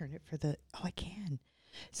 Can I turn it for the? Oh, I can.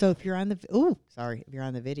 So if you're on the, if you're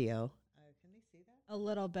on the video, can they see that? a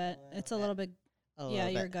little bit. It's a little bit. Yeah,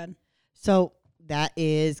 you're good. So that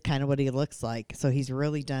is kind of what he looks like. So he's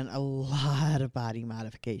really done a lot of body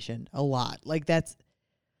modification. A lot.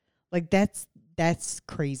 That's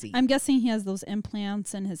crazy. I'm guessing he has those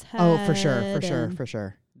implants in his head. Oh, for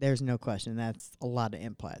sure. There's no question. That's a lot of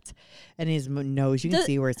implants. And his nose, you can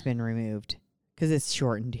see where it's been removed because it's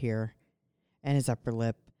shortened here, and his upper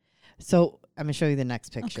lip. So I'm going to show you the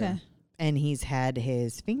next picture. Okay. And he's had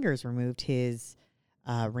his fingers removed, his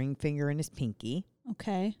ring finger and his pinky.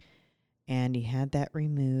 Okay. And he had that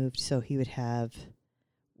removed so he would have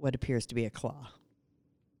what appears to be a claw.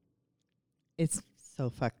 It's so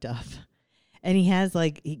fucked up. And he has,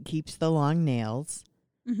 he keeps the long nails.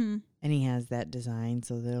 Mm-hmm. And he has that design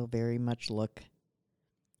so they'll very much look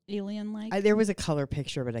alien-like. There was a color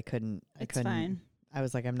picture, but I couldn't. It's fine. I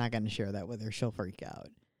was like, I'm not going to share that with her. She'll freak out.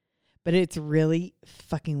 But it's really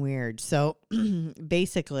fucking weird. So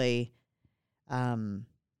basically,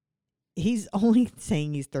 he's only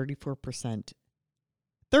saying he's 34%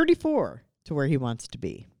 to where he wants to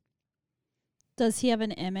be. Does he have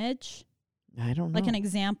an image? I don't know. Like an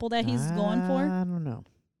example that he's going for? I don't know.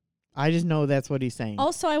 I just know that's what he's saying.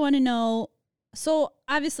 Also, I want to know, so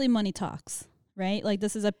obviously money talks, right? Like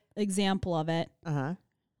this is an example of it. Uh-huh.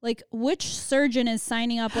 Like which surgeon is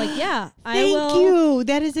signing up like, yeah, Thank you.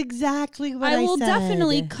 That is exactly what I said. I will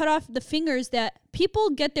definitely cut off the fingers that people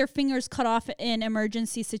get their fingers cut off in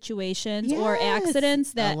emergency situations or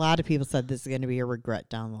accidents. That a lot of people said this is going to be a regret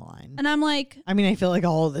down the line. And I'm like, I mean, I feel like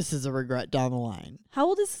all of this is a regret down the line. How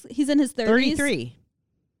old is he's in his 30s?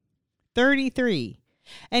 33.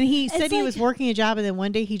 And he said he was working a job, and then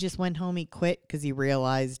one day he just went home. He quit because he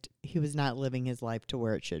realized he was not living his life to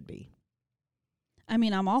where it should be. I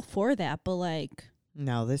mean, I'm all for that, but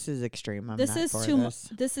no, this is extreme. This is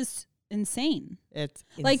insane. It's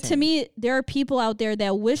insane. Like, to me, there are people out there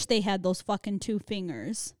that wish they had those fucking 2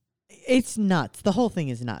 fingers. It's nuts. The whole thing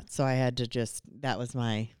is nuts. So I had to that was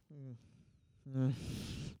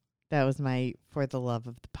my for the love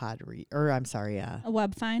of the pod I'm sorry, a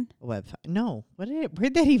web find? A web find. No.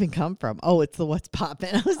 Where'd that even come from? Oh, it's the what's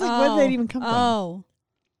poppin'. I was like, where did that even come from? Oh.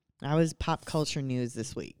 I was pop culture news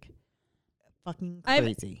this week. Fucking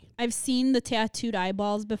crazy. I've seen the tattooed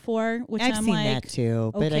eyeballs before, which I've I'm seen like, that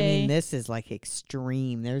too. But I okay. mean, this is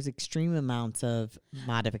extreme. There's extreme amounts of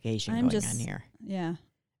modification going on here. Yeah.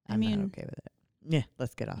 I'm not okay with it. Yeah,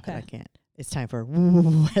 let's get off it. I can't. It's time for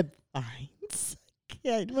web finds.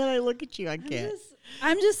 When I look at you, I can't.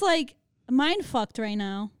 I'm just mind fucked right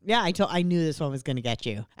now. Yeah, I knew this one was going to get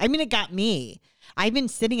you. I mean, it got me. I've been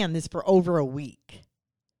sitting on this for over a week.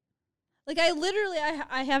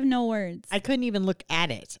 I have no words. I couldn't even look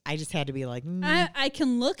at it. I just had to be like, I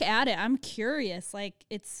can look at it. I'm curious.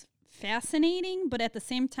 It's fascinating, but at the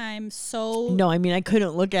same time, so. No, I mean, I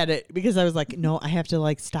couldn't look at it because I was like, no, I have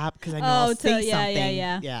to stop because I know I'll say something.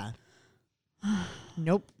 Yeah.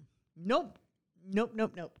 Nope.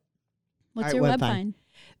 What's your web find?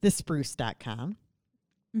 Thespruce.com.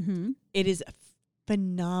 Mm-hmm. It is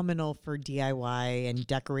phenomenal for DIY and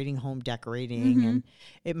decorating, home decorating, and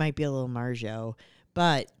it might be a little Marjo,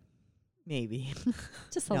 but maybe.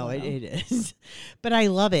 Just a no, little. it is. But I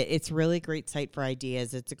love it. It's really a great site for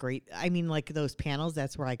ideas. It's a great, those panels,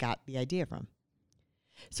 that's where I got the idea from.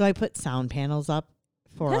 So I put sound panels up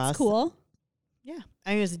for us. That's cool. Yeah.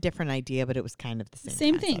 I mean, it was a different idea, but it was kind of the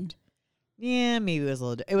same concept. Thing. Yeah, maybe it was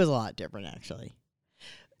a lot different, actually.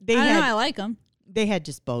 I like them. They had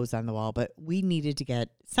just bows on the wall, but we needed to get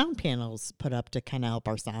sound panels put up to kind of help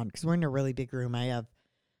our sound because we're in a really big room. I have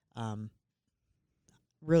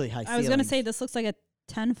really high ceilings. I was going to say, this looks like a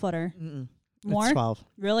 10-footer. More? It's 12.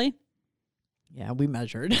 Really? Yeah, we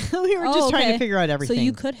measured. We were just trying to figure out everything. So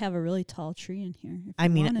you could have a really tall tree in here.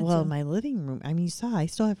 My living room, you saw, I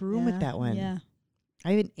still have room with that one. Yeah.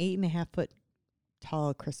 I have an 8.5-foot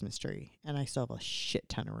tall Christmas tree, and I still have a shit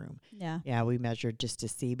ton of room. Yeah. Yeah, we measured just to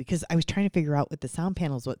see because I was trying to figure out with the sound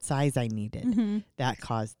panels what size I needed. Mm-hmm. That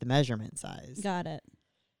caused the measurement size. Got it.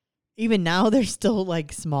 Even now, they're still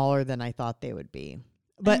smaller than I thought they would be.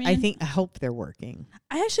 But I mean, hope they're working.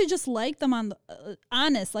 I actually just like them on the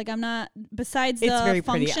honest. Like, I'm not, besides It's the very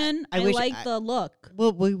pretty. function, I wish like the look.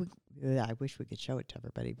 Well, I wish we could show it to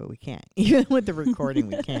everybody, but we can't. Even with the recording,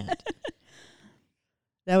 we can't.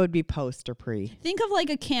 That would be post or pre. Think of like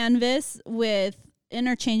a canvas with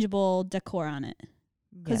interchangeable decor on it.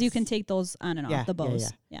 Because you can take those on and off the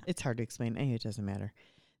bows. Yeah. It's hard to explain. It doesn't matter.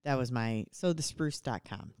 That was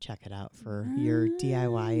thespruce.com. Check it out for your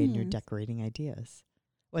DIY and your decorating ideas.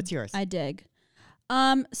 What's yours? I dig.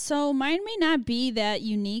 So mine may not be that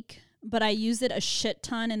unique, but I used it a shit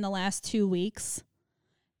ton in the last 2 weeks.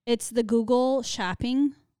 It's the Google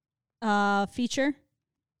Shopping feature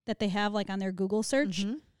that they have like on their Google search.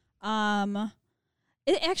 Mm-hmm.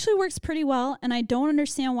 It actually works pretty well, and I don't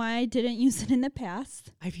understand why I didn't use it in the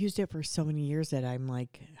past. I've used it for so many years that I'm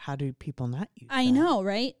like, how do people not use it? I know,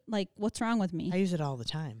 right? Like, what's wrong with me? I use it all the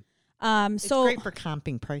time. It's So great for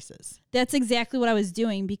comping prices. that's exactly what I was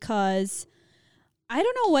doing because I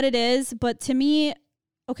don't know what it is, but to me,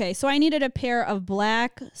 okay, so I needed a pair of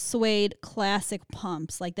black suede classic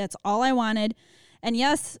pumps. Like, that's all I wanted. And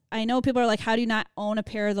yes, I know people are like, how do you not own a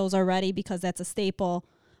pair of those already? Because that's a staple.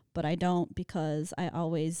 But I don't, because I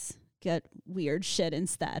always get weird shit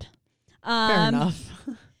instead. Fair enough.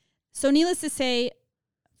 So needless to say,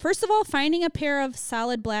 first of all, finding a pair of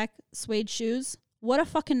solid black suede shoes, what a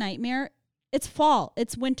fucking nightmare. It's fall.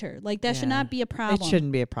 It's winter. Like, that should not be a problem. It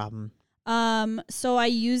shouldn't be a problem. So I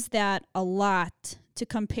used that a lot to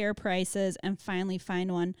compare prices and finally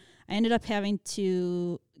find one. I ended up having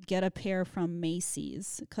to get a pair from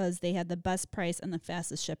Macy's because they had the best price and the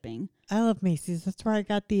fastest shipping. I love Macy's. That's where I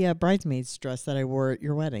got the bridesmaid's dress that I wore at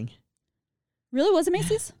your wedding. Really? Was it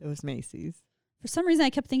Macy's? It was Macy's. For some reason, I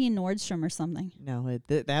kept thinking Nordstrom or something. No,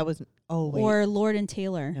 that was... Oh, wait. Or Lord &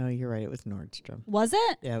 Taylor. No, you're right. It was Nordstrom. Was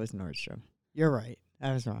it? Yeah, it was Nordstrom. You're right.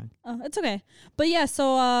 I was wrong. Oh, it's okay. But yeah,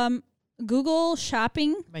 so Google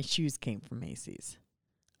Shopping. My shoes came from Macy's.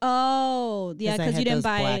 Oh, yeah, because you didn't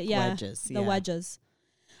buy it. Yeah, wedges. the wedges.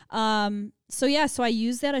 So I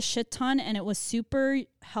used that a shit ton, and it was super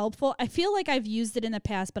helpful. I feel like I've used it in the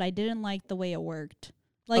past, but I didn't like the way it worked.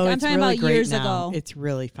 Like, I'm talking really about years now. ago. It's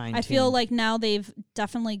really fine. I feel like now they've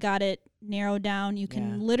definitely got it narrowed down. You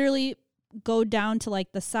can literally go down to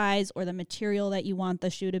like the size or the material that you want the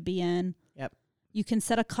shoe to be in. Yep. You can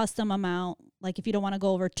set a custom amount, like if you don't want to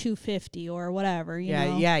go over 250 or whatever. You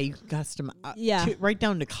know? Yeah, you can custom. Right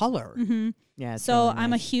down to color. Mm-hmm. Yeah. So really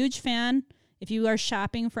I'm a nice. huge fan. If you are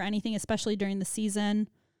shopping for anything, especially during the season,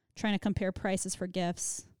 trying to compare prices for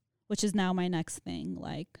gifts, which is now my next thing.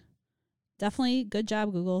 Like, definitely good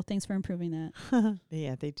job, Google. Thanks for improving that.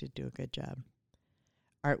 Yeah, they did do a good job.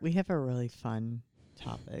 All right, we have a really fun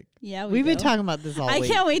topic. Yeah, We've been talking about this all week. I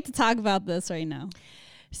can't wait to talk about this right now.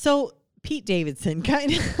 So Pete Davidson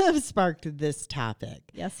kind of sparked this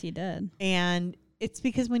topic. Yes, he did. And it's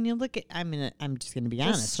because when you look at, I'm just going to be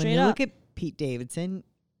honest. When straight you up. look at Pete Davidson,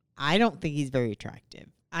 I don't think he's very attractive.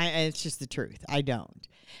 It's just the truth. I don't.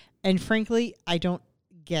 And frankly, I don't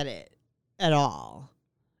get it at all.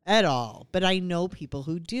 At all. But I know people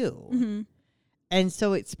who do. Mm-hmm. And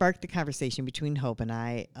so it sparked the conversation between Hope and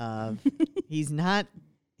I of he's not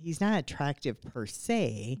attractive per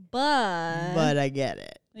se, but I get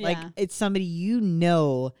it. Yeah. Like, it's somebody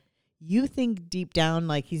you think deep down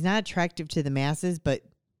like he's not attractive to the masses, but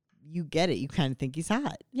you get it. You kind of think he's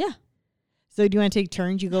hot. Yeah. So do you want to take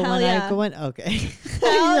turns? You go Hell one, yeah. I go one? Okay.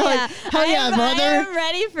 Hell You're yeah. like, hell yeah, brother. I am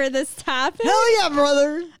ready for this topic. Hell yeah,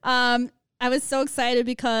 brother. I was so excited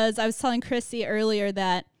because I was telling Chrissy earlier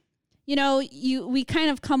that, you know, we kind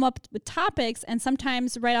of come up with topics, and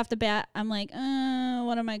sometimes right off the bat, I'm like,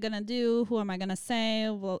 what am I going to do? Who am I going to say?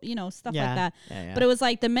 Well, you know, stuff like that. Yeah. But it was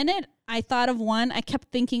like the minute I thought of one, I kept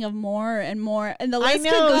thinking of more and more, and the I list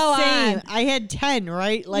know, could go same. on. I had 10,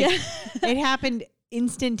 right? Like, Yeah. it happened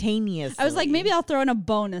instantaneously. I was like, maybe I'll throw in a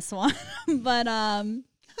bonus one. But,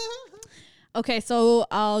 okay, so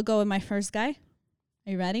I'll go with my first guy.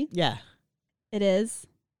 Are you ready? Yeah, It is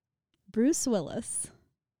Bruce Willis.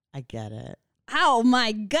 I get it. Oh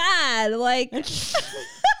my God. Like,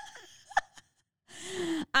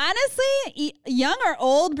 honestly, young or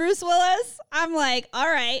old Bruce Willis, I'm like, all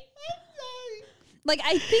right. Like,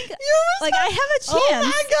 I think, like, I have a chance.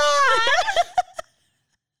 Oh my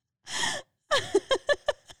God.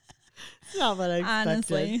 It's not what I expected.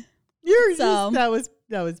 Honestly. You're So- just,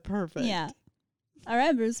 that was perfect. Yeah. All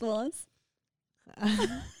right, Bruce Willis.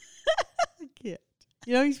 I can't.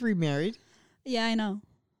 You know he's remarried. Yeah, I know.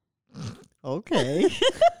 Okay.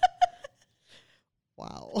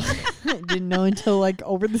 Wow. I didn't know until like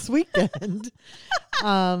over this weekend.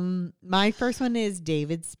 My first one is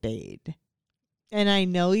David Spade. And I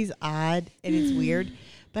know he's odd and it's weird,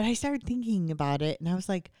 but I started thinking about it and I was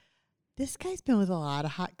like, this guy's been with a lot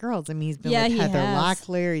of hot girls. I mean, he's been with Heather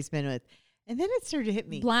Locklear. He's been with, and then it started to hit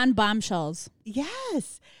me. Blonde bombshells.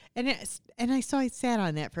 Yes. And I sat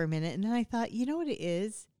on that for a minute and then I thought, you know what it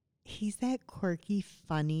is? He's that quirky,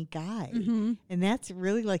 funny guy. Mm-hmm. And that's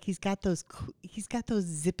really like, he's got those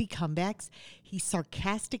zippy comebacks. He's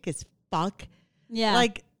sarcastic as fuck. Yeah.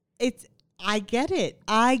 Like I get it.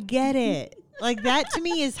 Like that to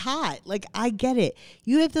me is hot. Like I get it.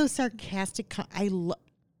 You have those sarcastic,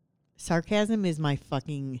 sarcasm is my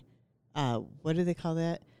fucking, what do they call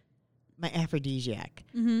that? My aphrodisiac.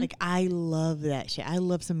 Mm-hmm. Like I love that shit. I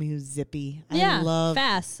love somebody who's zippy. Yeah. I love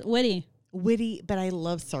fast, witty, but I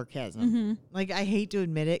love sarcasm. Mm-hmm. Like I hate to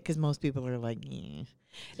admit it because most people are like,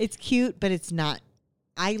 it's cute, but it's not.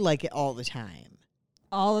 I like it all the time.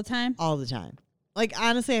 All the time? All the time. Like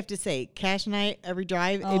honestly, I have to say, Cash and I every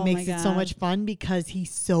drive, Oh it makes my it so God. much fun because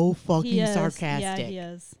he's so fucking sarcastic. Yeah, he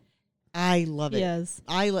is. I love it. He is.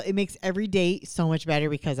 It makes every day so much better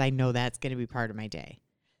because I know that's going to be part of my day.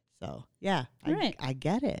 So yeah, Right. I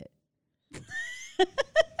get it.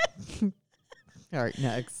 All right,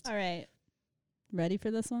 next. All right. Ready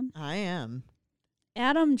for this one? I am.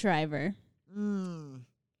 Adam Driver.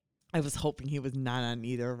 I was hoping he was not on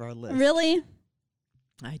either of our lists. Really?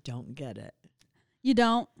 I don't get it. You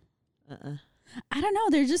don't? Uh-uh. I don't know.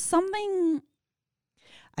 There's just something.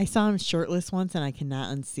 I saw him shirtless once and I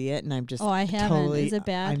cannot unsee it. And I'm just I haven't. totally, Is it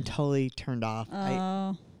bad? I'm totally turned off.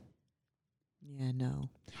 Oh. Yeah, no.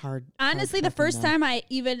 Hard. Honestly, the first time I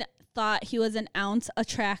even thought he was an ounce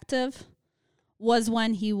attractive was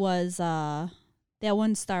when he was that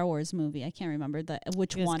one Star Wars movie. I can't remember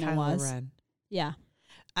which one it was. Ren. Yeah.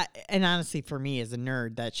 And honestly, for me as a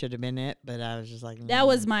nerd, that should have been it. But I was just like, That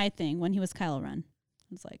was my thing when he was Kylo Ren. I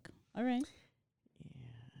was like, all right.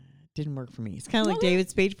 Yeah, didn't work for me. It's kind of like David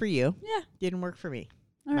Spade for you. Yeah. Didn't work for me.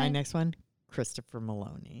 All My right. next one, Christopher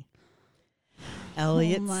Maloney.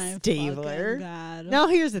 Elliot Stabler. God. Now,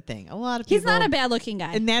 here's the thing. A lot of people. He's not a bad looking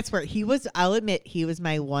guy. And that's where he was. I'll admit he was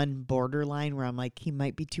my one borderline where I'm like, he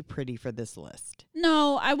might be too pretty for this list.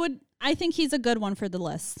 No, I think he's a good one for the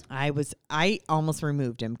list. I almost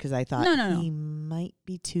removed him because I thought No. he might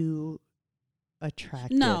be too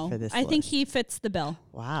attractive for this I list. think he fits the bill.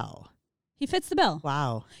 Wow. He fits the bill.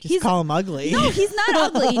 Wow. Just call him ugly. No, he's not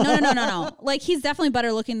ugly. No. Like, he's definitely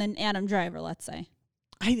better looking than Adam Driver, let's say.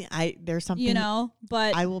 There's something,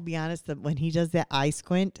 but I will be honest that when he does that eye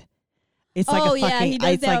squint, it's like Oh, a yeah, fucking, he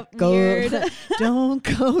does it's that like, weird- don't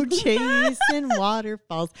go chasing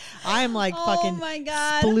waterfalls. I'm like oh fucking my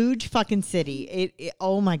God. splooge fucking city.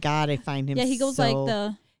 Oh my God. I find him Yeah, he goes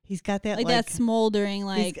so, he's got that like that smoldering,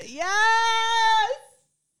 like, yes!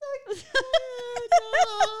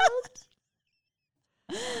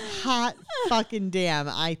 Hot fucking damn.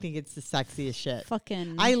 I think it's the sexiest shit.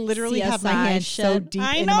 fucking I literally have my CSI hand so shit. deep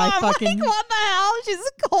I into know, my I'm fucking. like, what the hell?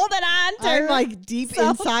 She's holding on to I'm her like deep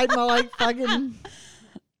inside my like fucking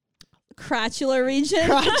crotchular region.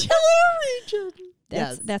 crotchular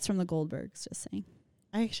region. That's from the Goldbergs, just saying.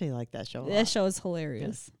 I actually like that show. That show is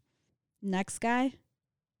hilarious. Next guy,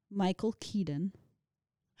 Michael Keaton.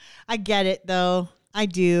 I get it though. I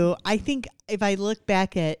do. I think if I look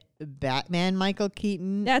back at Batman, Michael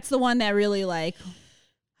Keaton, That's the one that really like.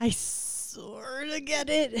 I sort of get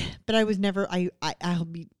it, but I was never. I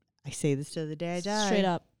say this to the day I die. Straight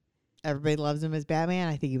up. Everybody loves him as Batman.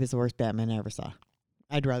 I think he was the worst Batman I ever saw.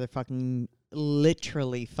 I'd rather fucking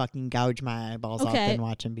literally fucking gouge my eyeballs out than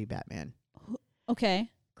watch him be Batman. Okay.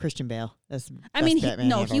 Christian Bale. That's I mean,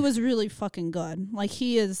 Batman ever. he was really fucking good. Like,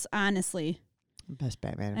 he is honestly. Best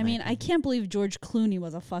Batman. I mean, I can't believe George Clooney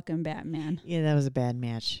was a fucking Batman. Yeah, that was a bad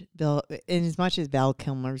match. Bill, in as much as Val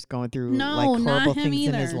Kilmer's going through No, like not horrible him things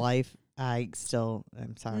in his either. life, I'm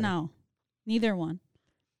sorry. No, neither one.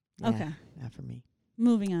 Yeah, Okay. not for me.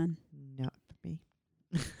 Moving on. Not for me.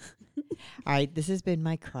 All right, this has been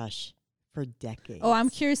my crush for decades. Oh, I'm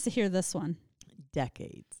curious to hear this one.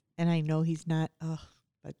 Decades, and I know he's not. Oh,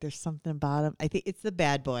 but there's something about him. I think it's the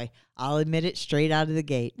bad boy. I'll admit it straight out of the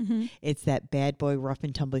gate. Mm-hmm. It's that bad boy, rough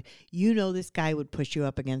and tumble. You know, this guy would push you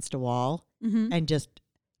up against a wall, Mm-hmm. and just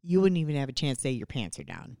you wouldn't even have a chance to say your pants are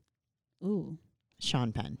down. Ooh.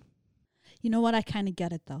 Sean Penn. You know what? I kind of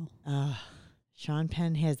get it, though. Sean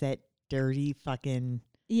Penn has that dirty fucking.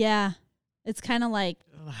 Yeah. It's kind of like.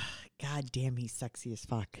 God damn, he's sexy as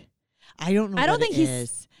fuck. I don't know. I don't what think it he's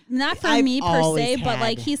is. Not for I've me per always se, but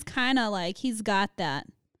like had- he's kind of like he's got that.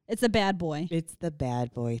 It's a bad boy. It's the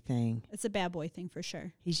bad boy thing. It's a bad boy thing for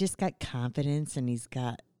sure. He's just got confidence, and he's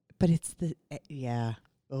got. But it's the yeah.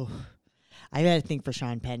 Oh, I've had to think for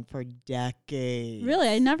Sean Penn for decades. Really,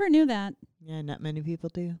 I never knew that. Yeah, not many people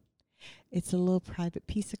do. It's a little private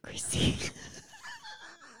piece of Chrissy.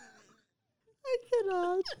 I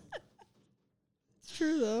cannot. It's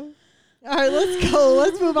true though. All right, let's go.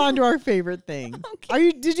 Let's move on to our favorite thing.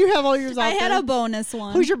 Okay. Did you have all yours out I had there? a bonus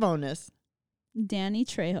one. Who's your bonus? Danny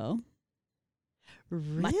Trejo.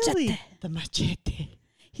 Really? Machete. The machete.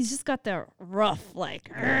 He's just got the rough, like,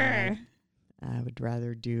 "Arr." I would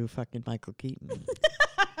rather do fucking Michael Keaton.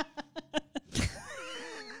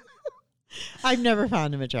 I've never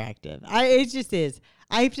found him attractive. It just is.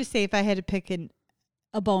 I have to say, if I had to pick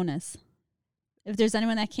a bonus. If there's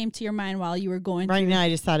anyone that came to your mind while you were going right now, I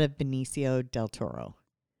just thought of Benicio del Toro.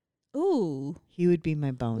 Ooh. He would be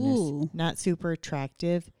my bonus. Ooh. Not super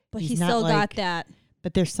attractive, But He's he not still got like- that.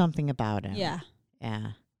 but there's something about him. Yeah.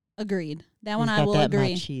 Yeah. Agreed. That He's one I got will that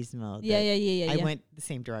agree. machismo Yeah, that- yeah, yeah, yeah. I yeah. went the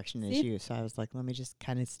same direction as See? you, so I was like, let me just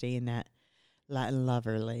kind of stay in that Latin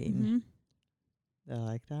lover lane. Mm-hmm. I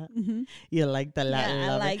like that. Mm-hmm. You like the Latin Yeah, I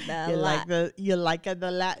lover. like that a you lot. like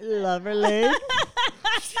the Latin lover lane.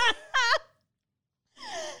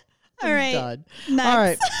 All I'm right. done. Next. All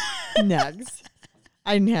right. Next.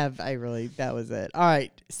 That was it. All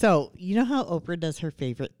right. So, you know how Oprah does her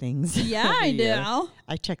favorite things? Yeah, every I year? do.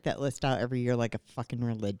 I check that list out every year like a fucking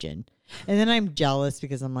religion. And then I'm jealous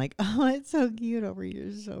because I'm like, oh, it's so cute over here.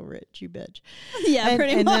 You're so rich, you bitch. Yeah, and,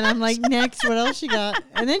 pretty and much. then I'm like, next, what else she got?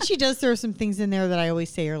 And then she does throw some things in there that I always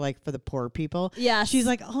say are like for the poor people. Yeah. She's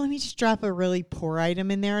like, oh, let me just drop a really poor item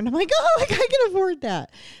in there. And I'm like, oh, like I can afford that.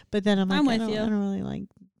 But then I'm like, I'm I with you. don't really like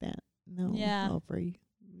that. No, Yeah. Oprah,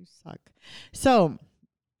 you suck. So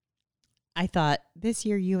I thought this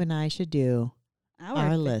year you and I should do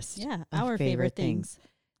our list. Yeah, of our favorite things.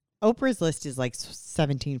 Oprah's list is like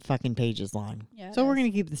 17 fucking pages long. Yeah, So it we're is.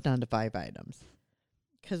 going to keep this down to 5 items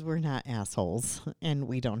because we're not assholes and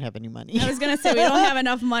we don't have any money. I was going to say, we don't have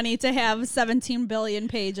enough money to have 17 billion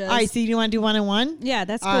pages. All right, so you want to do one on one? Yeah,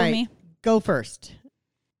 that's All cool with right. me. Go first.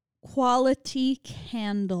 Quality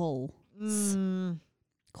candle. Mm,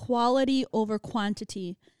 Quality over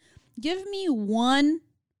quantity. Give me one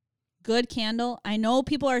good candle. I know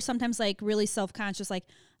people are sometimes like really self-conscious, like,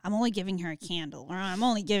 I'm only giving her a candle, or I'm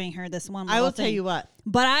only giving her this one. I will little tell thing. you what.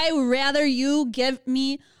 But I would rather you give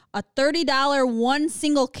me a $30 one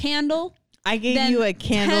single candle I gave than you a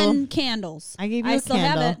candle. 10 candles. I gave you I a still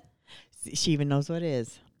candle. have it. She even knows what it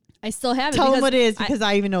is. I still have it. Tell them because what it is I- because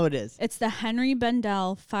I even know what it is. it's the Henry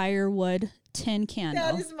Bendel firewood tin candle.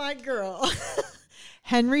 That is my girl.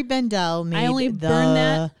 Henry Bendel made only the burn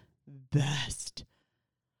that- best.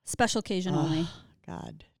 Special occasion only. Oh,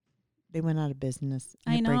 God. They went out of business.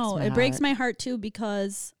 and I know. It breaks heart. my heart too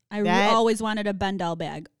because I That- always wanted a Bendel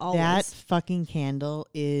bag. Always. That fucking candle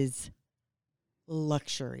is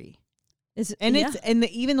luxury. And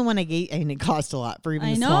Even the one I gave, and it cost a lot for even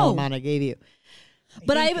I the small know. amount I gave you.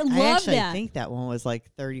 But I love actually that. think that one was like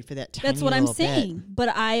 30 for that tiny that's what I'm little bit. saying. But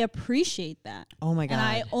I appreciate that. Oh my God. And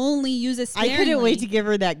I only use it I sparingly. couldn't wait to give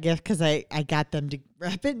her that gift because I got them to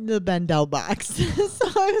wrap it in the Bendel box. So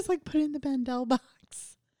I was like, put it in the Bendel box.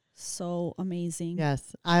 So amazing.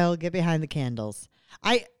 Yes, I'll get behind the candles.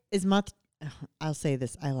 I'll say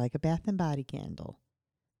this. I like a Bath and Body candle.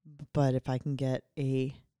 But if I can get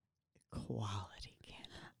a quality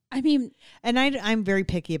candle. I mean, And I'm very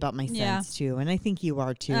picky about my scents Yeah. too. And I think you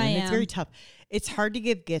are too. I And it's very am. tough. It's hard to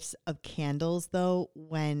give gifts of candles though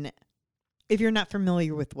if you're not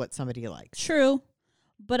familiar with what somebody likes. true.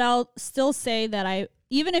 But I'll still say that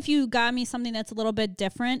even if you got me something that's a little bit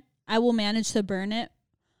different, I will manage to burn it.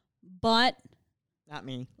 But Not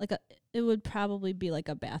me. it would probably be like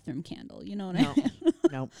a bathroom candle. You know what No. I mean?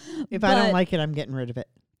 No. If I don't But- like it, I'm getting rid of it.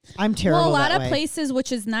 I'm terrible. Well, a lot that of way. places,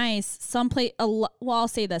 which is nice. I'll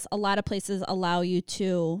say this: a lot of places allow you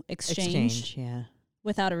to exchange Yeah.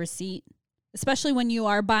 without a receipt, especially when you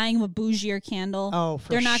are buying a bougier candle. Oh, for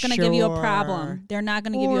They're not going to sure. give you a problem. They're not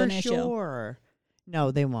going to give you an issue. Sure. No,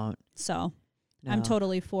 they won't. So No. I'm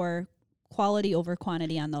totally for quality over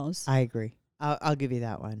quantity on those. I agree. I'll give you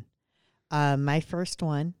that one. My first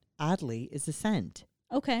one, oddly, is a scent.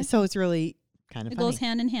 Okay, So it's really kind of it funny. goes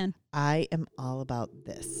hand in hand. I am all about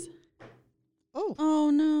this. Oh, Oh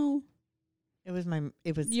no! it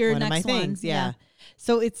was Your one of my next one, things. yeah. Yeah.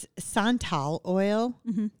 So it's Santal oil,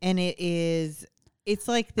 hmm and it's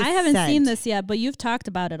like this I haven't scent. seen this yet, but you've talked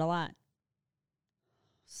about it a lot.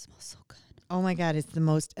 Smells so good. Oh my God, it's the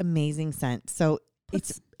most amazing scent. So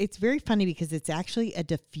it's very funny because it's actually a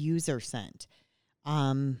diffuser scent.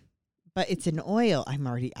 But it's an oil. I'm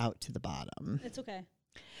already out to the bottom. It's okay.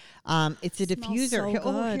 It's a Smells diffuser. so Here,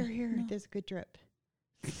 good. here. No. There's a good drip.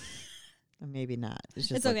 Or maybe not. It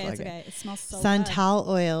just It's looks okay. like It's it. okay. It smells so good. Santal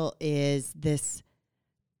oil is this.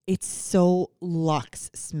 It's so luxe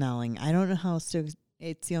smelling. I don't know how else to.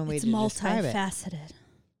 It's the only way It's to describe it. multifaceted.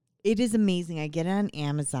 It is amazing. I get it on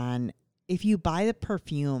Amazon. If you buy the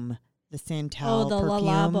perfume, the Santal The perfume,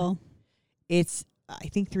 Lalabo. it's I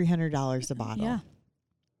think $300 a bottle. Yeah.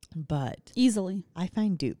 But Easily. I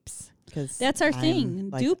find dupes because That's our thing.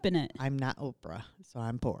 Duping it. I'm not Oprah, so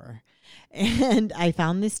I'm poor. And I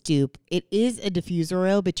found this dupe. It is a diffuser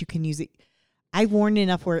oil, but you can use it. I warned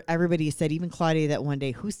enough where everybody said, even Claudia, that one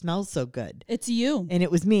day, who smells so good? It's you. And it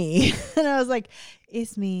was me. And I was like,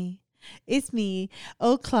 it's me. It's me.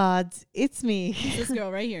 Oh, Claudes, it's me. This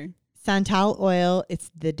girl right here. Santal oil. It's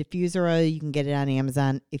the diffuser oil. You can get it on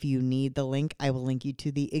Amazon. If you need the link, I will link you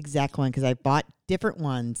to the exact one because I bought different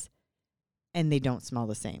ones and they don't smell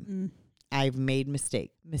the same. I've made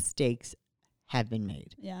mistakes have been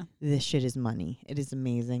made. Yeah. This shit is money. It is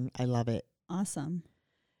amazing. I love it. Awesome.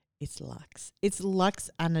 It's luxe. It's luxe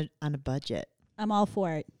on a budget. I'm all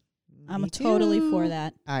for it. I'm Me totally too. for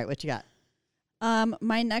that. All right, what you got?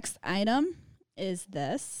 My next item is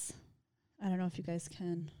this. I don't know if you guys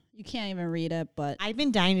can. You can't even read it, but I've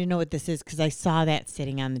been dying to know what this is because I saw that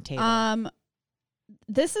sitting on the table.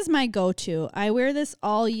 this is my go-to. I wear this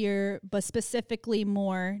all year, but specifically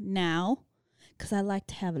more now because I like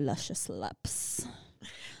to have luscious lips.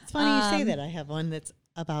 It's funny you say that. I have one that's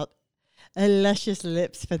about luscious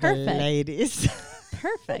lips for Perfect. the ladies.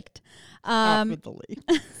 Perfect. Not with the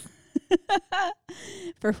ladies.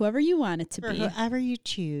 For whoever you want it to For be. whoever you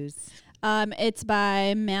choose. It's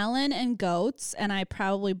by Malin and Goetz, and I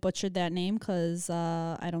probably butchered that name because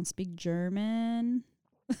I don't speak German.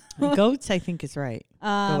 Goats, I think is right.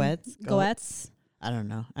 Goetz? Goetz. I don't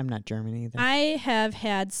know. I'm not German either. I have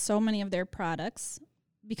had so many of their products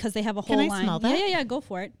because they have a whole Can I line. smell that? Yeah, go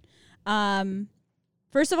for it.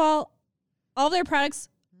 First of all their products,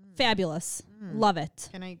 fabulous. Love it.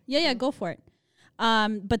 Can I? Yeah, go for it.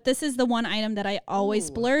 But this is the one item that I always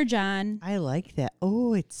splurge on. I like that.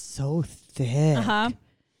 Oh, it's so thick.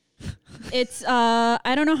 It's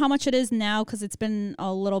I don't know how much it is now because it's been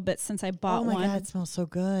a little bit since I bought Oh my one. God, it smells so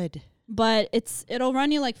good. But it'll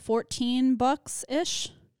run you like $14 ish,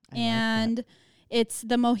 and it's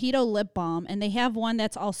the Mojito lip balm, and they have one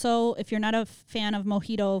that's also, if you're not a fan of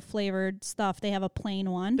mojito flavored stuff, they have a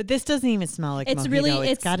plain one. But this doesn't even smell like It's mojito. really-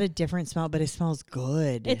 it's it's- got a different smell, but it smells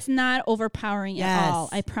good. It's not overpowering Yes. at all.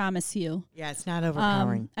 I promise you. yeah, it's not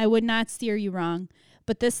overpowering. I would not steer you wrong,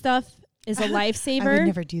 but this stuff is a I lifesaver. would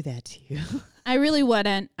never do that to you. I really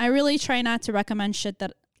wouldn't. I really try not to recommend shit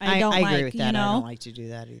that I don't like. agree with that. You know, I don't like to do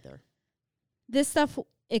that either. this stuff,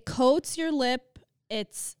 it coats your lip.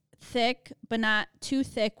 It's thick, but not too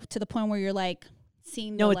thick to the point where you're like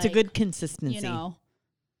seeing. No, the, it's a like, good consistency. You know.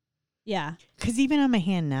 Yeah. Because even on my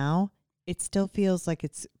hand now, it still feels like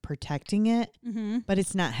it's protecting it, but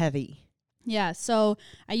it's not heavy. Yeah. So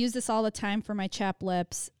I use this all the time for my chapped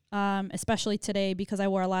lips, especially today because I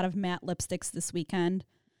wore a lot of matte lipsticks this weekend.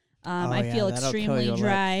 I feel that'll kill extremely your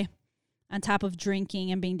dry lips. on top of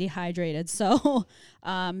drinking and being dehydrated. So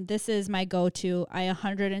this is my go-to. I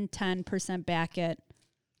 110% back it.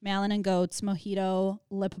 Malin and Goetz Mojito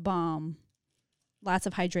Lip Balm. Lots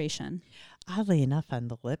of hydration. Oddly enough, on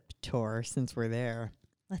the lip tour, since we're there,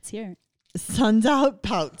 Let's hear it. sun's out,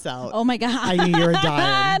 pouts out. Oh my God. I knew you were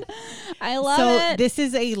dying. I love So it. this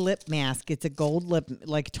is a lip mask. It's a gold lip,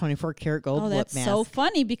 like 24 karat gold Oh, lip that's mask. so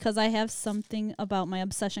funny because I have something about my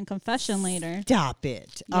obsession confession later. Stop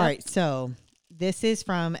it. All Yep. right. So this is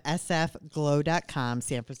from sfglow.com,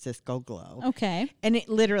 San Francisco Glow. Okay. And it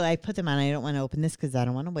literally, I put them on. I don't want to open this because I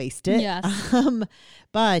don't want to waste it. Yes.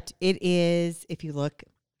 But it is, if you look,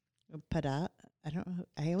 put up. I don't know.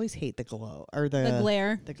 I always hate the glow or The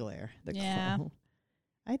glare. The glare. The Yeah. glow.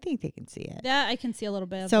 I think they can see it. Yeah, I can see a little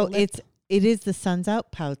bit of So the lip. it is the sun's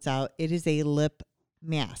out, pouts out. It is a lip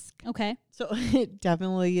mask. Okay. So it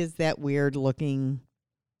definitely is that weird looking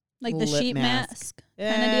Like the lip sheet mask. mask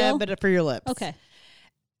kind of deal. but for your lips. Okay.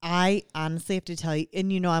 I honestly have to tell you,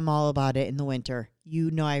 and you know I'm all about it in the winter. You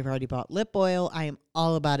know I've already bought lip oil. I am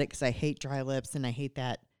all about it because I hate dry lips and I hate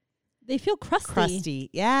that They feel crusty. crusty.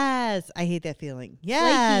 Yes, I hate that feeling.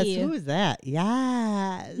 Yes. Flaky. Who is that?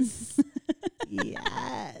 Yes.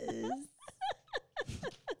 Yes.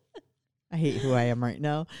 I hate who I am right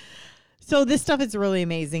now. So this stuff is really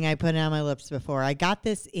amazing. I put it on my lips before. I got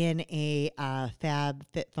this in a Fab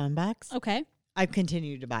Fit Fun box. Okay. I've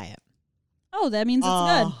continued to buy it. Oh, that means it's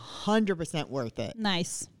 100% worth it. good.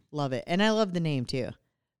 Nice. Love it. And I love the name too.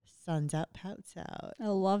 Sun's out, pouts out. I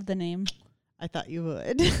love the name. I thought you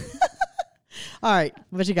would. All right.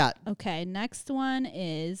 What you got? Okay. Next one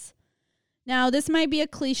is, now this might be a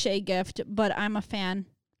cliche gift, but I'm a fan.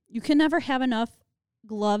 You can never have enough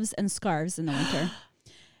gloves and scarves in the winter.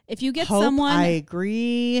 If you get Hope, someone, I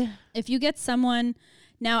agree. if you get someone,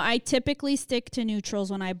 now I typically stick to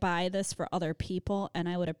neutrals when I buy this for other people, and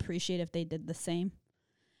I would appreciate if they did the same.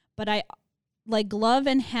 But I like glove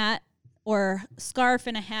and hat or scarf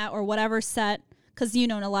and a hat or whatever set, because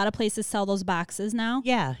in a lot of places sell those boxes now.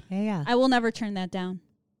 Yeah. I will never turn that down.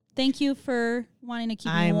 Thank you for wanting to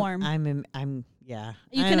keep me warm. Yeah.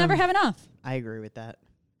 You can never have enough. I agree with that.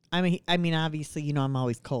 I mean, obviously, I'm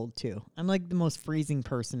always cold too. I'm like the most freezing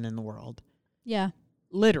person in the world. Yeah.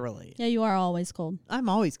 Literally. Yeah, you are always cold. I'm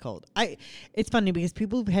always cold. It's funny because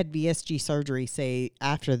people who've had VSG surgery say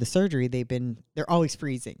after the surgery they're always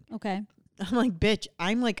freezing. Okay. I'm like, bitch,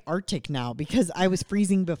 I'm like Arctic now because I was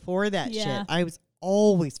freezing before that Yeah. shit. I was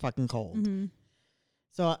always fucking cold. Mm-hmm.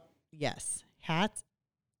 So yes, hats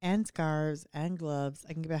and scarves and gloves.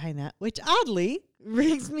 I can get behind that, which oddly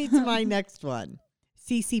brings me to my next one.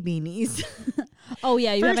 CC beanies. Oh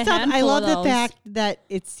yeah, you First have a off, handful I love of the those. fact that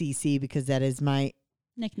it's CC because that is my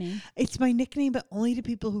Nickname. It's my nickname, but only to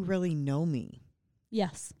people who really know me.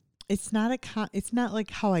 Yes. It's not it's not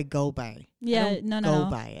like how I go by. Yeah, I don't no. go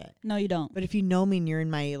by it. No, you don't. But if you know me and you're in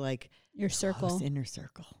my like Your circle. close inner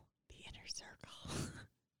circle, the inner circle.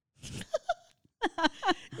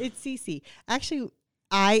 It's CC. Actually,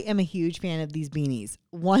 I am a huge fan of these beanies.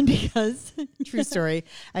 One, because, true story,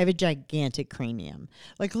 I have a gigantic cranium.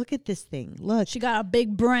 Like, look at this thing. Look. She got a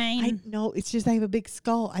big brain. I know. It's just I have a big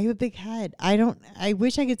skull. I have a big head. I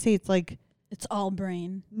wish I could say it's like. It's all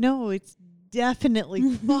brain. No, it's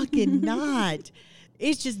definitely fucking not.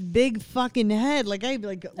 It's just big fucking head. Like, I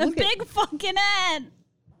like. A Look big fucking head.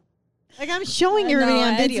 like, I'm showing everybody No,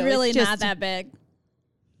 on video. It's really just, not that big.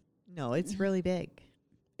 No, it's really big.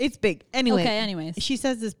 It's big. Anyway. Okay, anyways. She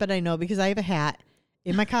says this, but I know because I have a hat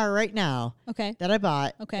in my car right now Okay. that I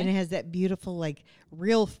bought. Okay. And it has that beautiful, like,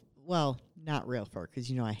 real, well, not real fur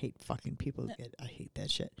because, I hate fucking people who I hate that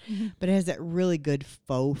shit. Mhm. But it has that really good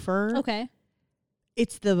faux fur. Okay.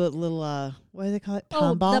 It's the little, what do they call it? Oh,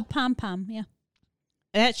 Pom ball. the pom-pom. Yeah.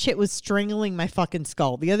 That shit was strangling my fucking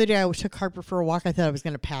skull. The other day I took Harper for a walk. I thought I was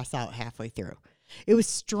going to pass out halfway through. It was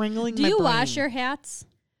strangling Do my you brain. wash your hats?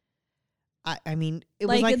 I mean, it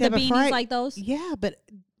Like was like the that before. beanies like those? Yeah, but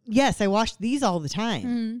yes, I wash these all the time.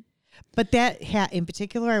 Mhm. But that hat in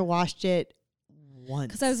particular, I washed it once.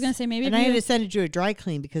 Because I was going to say maybe and if I had you, to send it to a dry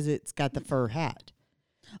clean because it's got the fur hat.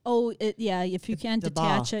 if you can't The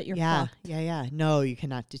detach ball. it, you're yeah, fucked. yeah. No, you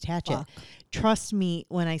cannot detach Fuck. it. Trust me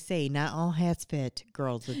when I say not all hats fit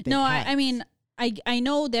girls with big No, hats. I mean, I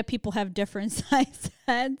know that people have different size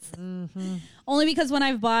heads. Mm-hmm. Only because when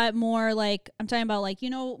I've bought more, like, I'm talking about, like,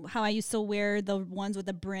 how I used to wear the ones with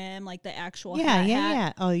the brim, like the actual hat.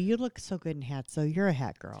 Yeah. Oh, you look so good in hats, so you're a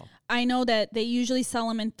hat girl. I know that they usually sell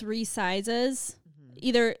them in 3 sizes. Mm-hmm.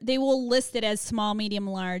 Either they will list it as small, medium,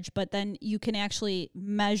 large, but then you can actually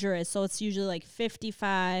measure it. So it's usually like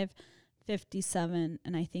 55, 57,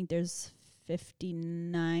 and I think there's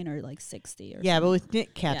 59 or like 60 or Yeah, something. but with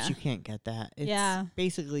knit caps, Yeah. you can't get that. It's Yeah.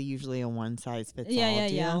 basically usually a one size fits Yeah, all yeah,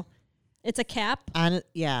 deal. yeah. It's a cap,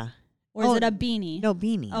 Yeah. or is Oh, it a beanie? No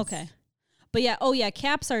beanies. Okay. But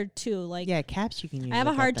caps are too. Like, Yeah, caps you can use. I have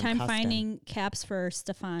a hard time finding caps for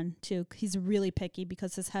Stefan too. He's really picky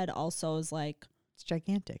because his head also is like, It's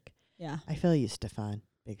gigantic. yeah. I feel you, Stefan.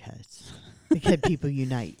 Big heads. Big head people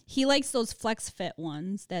unite. He likes those flex fit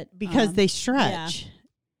ones that Because they stretch.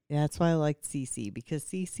 Yeah, that's why I like CC, because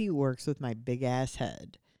CC works with my big ass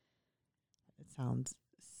head. It sounds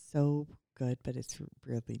so good, but it's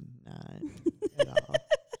really not at all.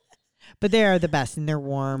 But they are the best, and they're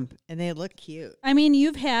warm, and they look cute. I mean,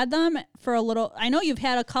 you've had them for a little. I know you've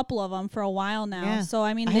had a couple of them for a while now. Yeah. So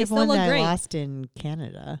I mean, I they have still one look that great. I lost in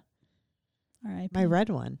Canada. All right. My red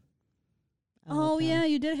one. I love Oh them. yeah,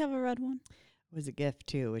 you did have a red one. It was a gift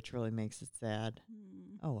too, which really makes it sad.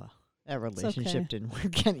 Oh well, that okay. relationship didn't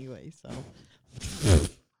work anyway. So,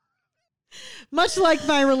 much like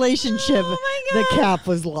my relationship, Oh my the God. cap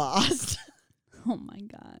was lost. Oh my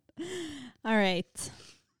God. All right.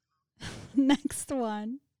 Next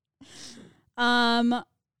one.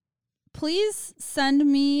 Please send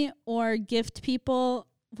me or gift people.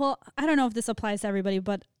 Well, I don't know if this applies to everybody,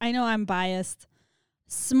 but I know I'm biased.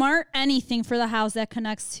 Smart anything for the house that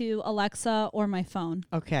connects to Alexa or my phone.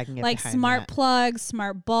 Okay, I can get Like behind smart that. plugs,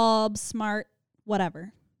 smart bulbs, smart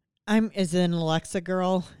whatever. I'm as an Alexa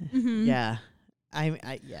girl. Mhm. Yeah,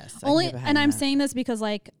 I yes. I can Only, get behind and I'm that. saying this because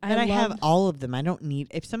like But I have love- all of them. I don't need.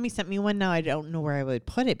 If somebody sent me one now, I don't know where I would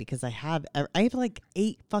put it because I have like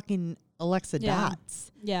 8 fucking Alexa Yeah.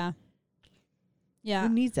 dots. Yeah. Yeah.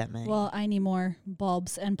 Who needs that many? Well, I need more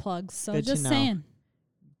bulbs and plugs. So Good to just know. saying.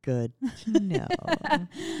 Good to know.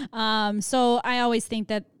 So I always think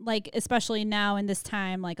that, like, especially now in this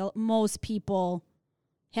time, like most people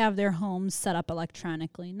have their homes set up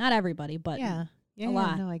electronically. Not everybody, but Yeah, a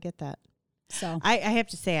lot. No, I get that. So I have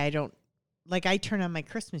to say, I don't like. I turn on my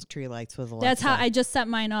Christmas tree lights with Alexa. that's how I just set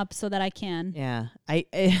mine up so that I can. Yeah,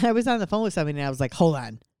 I was on the phone with somebody and I was like, "Hold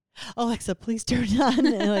on, Alexa, please turn it on."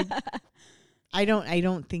 And like, I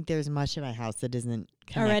don't think there's much in my house that isn't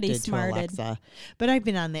Already connected to smarted. Alexa. But I've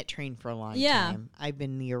been on that train for a long Yeah. time. I've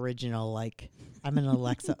been the original. Like, I'm an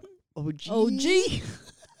Alexa OG. OG.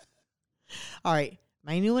 All right,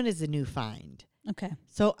 my new one is a new find. Okay.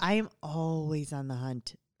 So I am always on the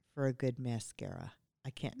hunt for a good mascara. I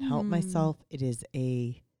can't help myself.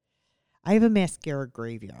 I have a mascara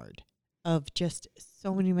graveyard of just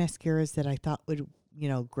so many mascaras that I thought would,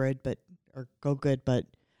 go good, but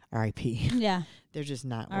RIP. Yeah. They're just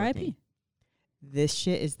not RIP. working. This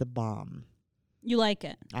shit is the bomb. You like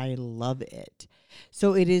it. I love it.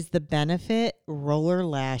 So it is the Benefit Roller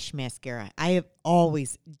Lash Mascara. I have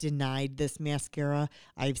always denied this mascara.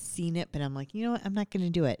 I've seen it, but I'm like, you know what? I'm not going to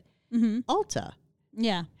do it. Mm-hmm. Ulta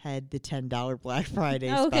Yeah. had the $10 Black Friday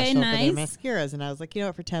Okay, special for their nice. mascaras. And I was like, you know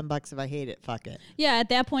what? For $10, if I hate it, fuck it. Yeah. At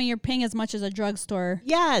that point, you're paying as much as a drugstore.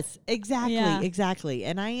 Yes, exactly. Yeah. Exactly.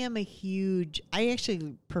 And I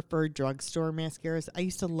actually prefer drugstore mascaras. I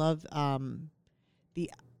used to love the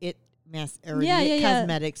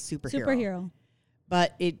Cosmetics Superhero.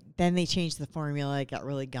 But then they changed the formula. It got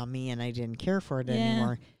really gummy, and I didn't care for it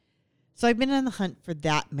anymore. So I've been on the hunt for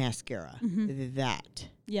that mascara. That.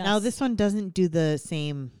 Yes. Now, this one doesn't do the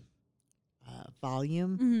same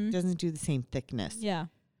volume. Mhm. Doesn't do the same thickness. Yeah.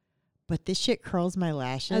 But this shit curls my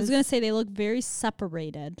lashes I was going to say they look very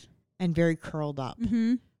separated. and very curled up.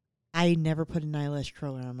 Mm-hmm. I never put an eyelash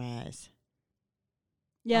curler on my eyes.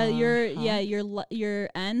 Yeah, Uh-huh. your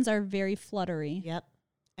ends are very fluttery. Yep.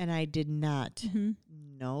 And I did not. Mm-hmm.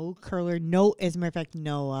 No curler. No, as a matter of fact,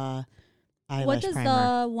 no eyelash What does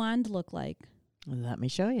primer. the wand look like? Let me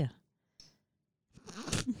show you.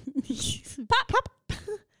 Pop.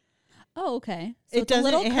 Oh, okay. So It it's a doesn't.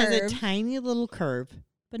 little It has a curve, tiny little curve,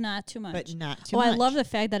 but not too much. but not too Oh, much. I love the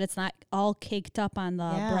fact that it's not all caked up on the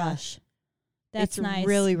Yeah. brush. That's it's nice.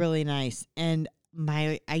 really, really nice. And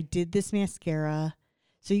I did this mascara,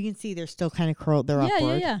 so you can see they're still kind of curled. They're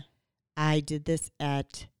upward. Yeah. I did this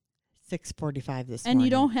at 6:45 this And morning.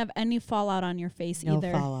 you don't have any fallout on your face no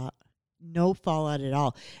either. fallout. No fallout at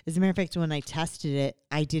all. As a matter of fact, when I tested it,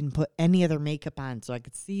 I didn't put any other makeup on, so I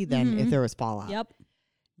could see then if Mhm. there was fallout. Yep.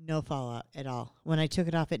 No fallout at all. When I took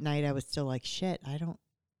it off at night, I was still like, shit, I don't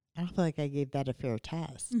feel like I gave that a fair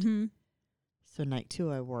test. Mm-hmm. So night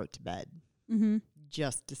 2, I wore it to bed Mm-hmm.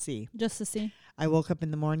 just to see. Just to see. I woke up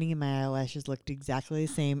in the morning and my eyelashes looked exactly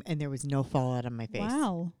the same, and there was no fallout on my face.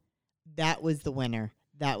 Wow. That was the winner.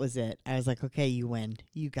 That was it. I was like, okay, you win.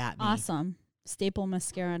 You got me. Awesome. Staple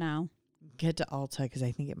mascara now. Get to Ulta because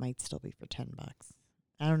I think it might still be for $10.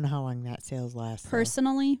 I don't know how long that sales lasts. though.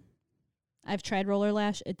 Personally, I've tried Roller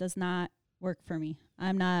Lash. It does not work for me.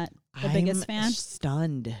 I'm not the biggest fan,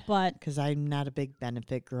 Stunned but because I'm not a big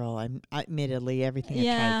Benefit girl. Admittedly everything I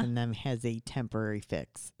Yeah. tried from them has a temporary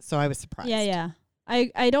fix. So I was surprised. yeah.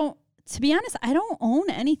 I don't, to be honest, I don't own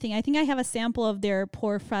anything. I think I have a sample of their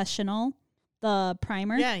Professional, the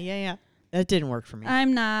primer. Yeah. That didn't work for me.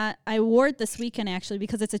 I wore it this weekend actually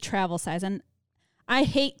because it's a travel size, and I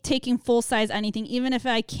hate taking full size anything. Even if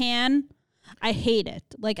I can, I hate it.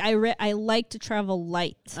 Like I like to travel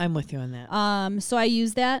light. I'm with you on that. So I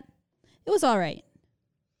used that. It was all right.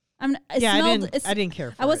 I didn't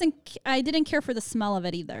care for it. I didn't care for the smell of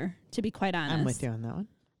it either, to be quite honest. I'm with you on that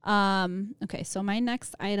one. Okay, so my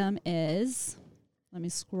next item is, let me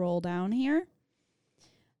scroll down here.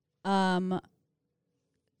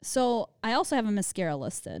 So I also have a mascara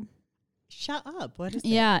listed. Shut up. What is it?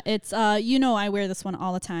 Yeah, it's I wear this one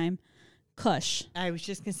all the time. Kush. I was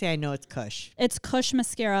just going to say I know it's Kush. It's Kush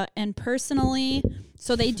mascara, and personally,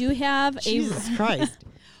 so they do have Jesus Christ.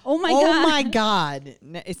 Oh my Oh god. my God.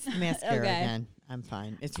 No, it's the mascara Okay. again. I'm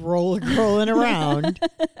fine. It's rolling around.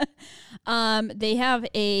 They have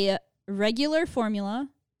a regular formula,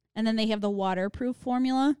 and then they have the waterproof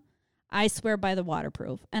formula. I swear by the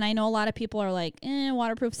waterproof. And I know a lot of people are like,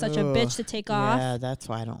 waterproof's such a bitch to take off. Yeah, that's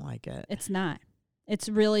why I don't like it. It's not. It's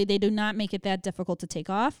really, they do not make it that difficult to take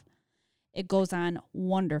off. It goes on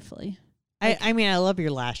wonderfully. I mean, I love your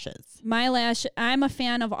lashes. I'm a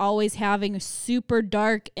fan of always having super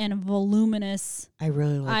dark and voluminous. I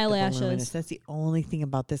really like eyelashes. the voluminous. That's the only thing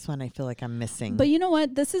about this one I feel like I'm missing. But you know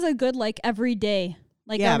what? This is a good, everyday,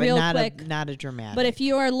 yeah, a real but quick. not a dramatic. But if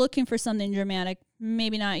you are looking for something dramatic,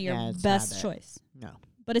 maybe not your Yeah, it's best not it. choice. No.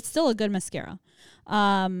 But it's still a good mascara.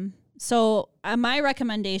 So my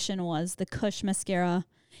recommendation was the Kush mascara.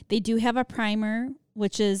 They do have a primer,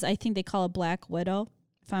 which is, I think they call it Black Widow,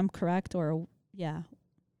 if I'm correct, or yeah.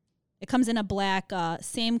 It comes in a black,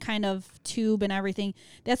 same kind of tube and everything.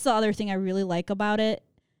 That's the other thing I really like about it.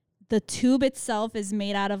 The tube itself is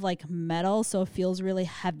made out of like metal, so it feels really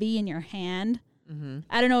heavy in your hand. Mm-hmm.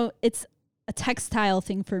 I don't know. It's a textile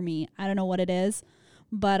thing for me. I don't know what it is.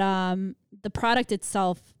 But the product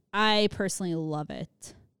itself, I personally love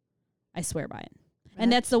it. I swear by it.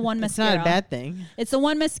 And that's the one mascara. It's not a bad thing. It's the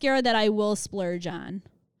one mascara that I will splurge on.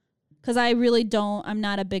 Because I really I'm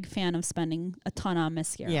not a big fan of spending a ton on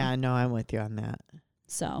mascara. Yeah, no, I'm with you on that.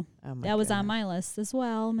 So that was on that. my list as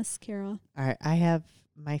well, mascara. All right, I have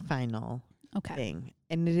my final Okay. thing,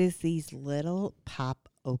 and it is these little pop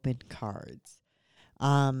open cards.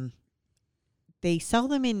 They sell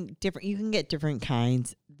them in different. You can get different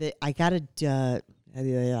kinds. I got a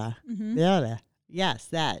yes,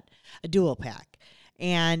 that a dual pack,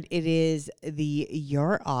 and it is the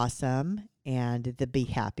You're Awesome and the Be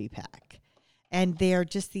Happy pack, and they're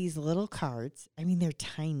just these little cards. I mean, they're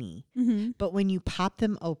tiny, but when you pop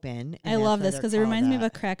them open, I love this because it reminds me of a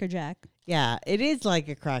Cracker Jack. Yeah, it is like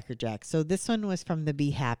a Cracker Jack. So this one was from the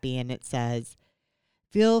Be Happy, and it says,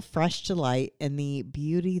 "Feel fresh delight and the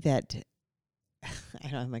beauty that I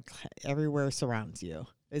don't know, everywhere surrounds you."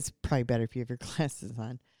 It's probably better if you have your glasses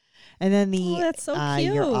on. And then the that's so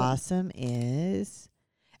cute. You're Awesome is,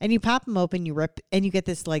 and you pop them open, you rip, and you get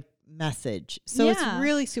this like message. So it's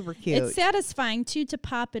really super cute. It's satisfying too to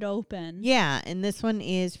pop it open. Yeah, and this one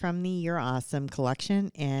is from the You're Awesome collection,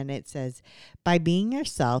 and it says, "By being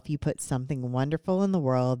yourself, you put something wonderful in the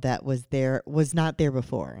world that was not there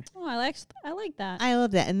before." Oh, I like that. I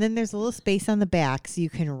love that. And then there's a little space on the back so you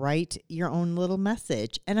can write your own little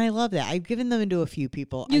message, and I love that. I've given them to a few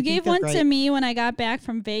people. You gave one to me when I got back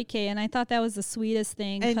from vacay, and I thought that was the sweetest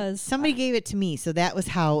thing because somebody gave it to me, so that was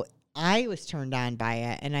how I was turned on by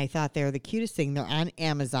it, and I thought they were the cutest thing. They're on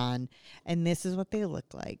Amazon, and this is what they look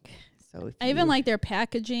like. So if I even like their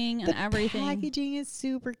packaging and everything. The packaging is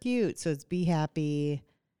super cute. So it's Be Happy,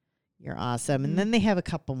 You're Awesome, and then they have a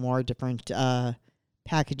couple more different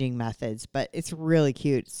packaging methods, but it's really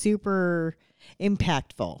cute, super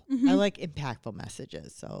impactful. I like impactful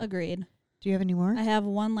messages. So Agreed. Do you have any more? I have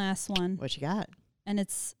one last one. What you got? And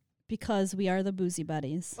it's because we are the Boozy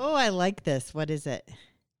Buddies. Oh, I like this. What is it?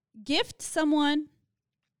 Gift someone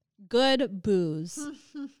good booze.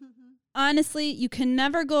 Honestly, you can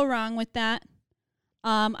never go wrong with that.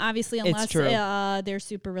 Obviously, unless they're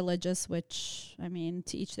super religious, which, I mean,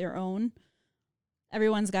 to each their own.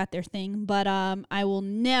 Everyone's got their thing. But I will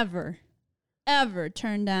never, ever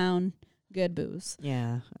turn down good booze.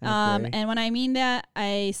 Yeah. I agree. And when I mean that,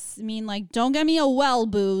 I mean, like, don't get me a well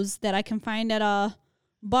booze that I can find at a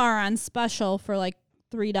bar on special for like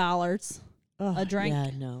 $3 a drink.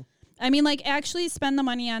 Yeah, no. I mean, like, actually spend the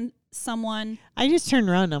money on someone. I just turned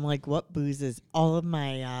around and I'm like, what booze is all of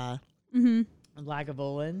my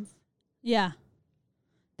Lagavulins? Yeah.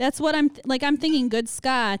 That's what I'm thinking good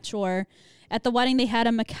scotch, or at the wedding they had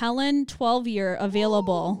a Macallan 12-year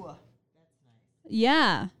available. Ooh, that's nice.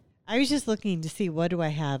 Yeah. I was just looking to see, what do I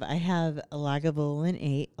have? I have a Lagavulin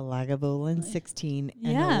 8, a Lagavulin 16,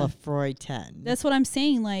 and a Lafroy 10. That's what I'm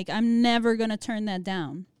saying. Like, I'm never going to turn that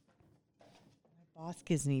down. My boss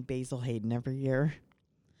gives me Basil Hayden every year.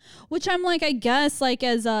 Which I'm like, I guess, like,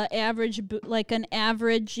 as a average, like an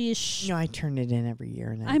average-ish. No, I turn it in every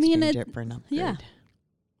year, and I exchange it for an upgrade. Yeah.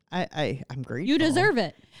 I'm grateful. You deserve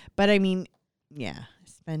it. But I mean, yeah,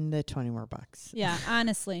 spend the 20 more bucks. Yeah,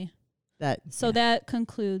 honestly. That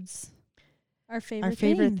concludes our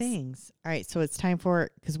favorite things. All right, so it's time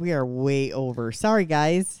for, because we are way over. Sorry,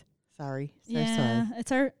 guys. Sorry. Yeah,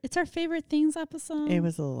 it's our favorite things episode. It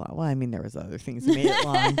was a lot. Well, I mean, there was other things that made it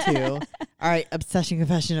long too. All right, obsession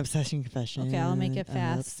confession. Okay, I'll make it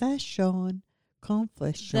fast. Obsession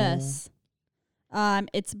confession. This,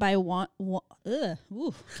 it's by can't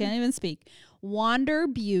even speak. Wander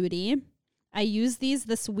Beauty. I used these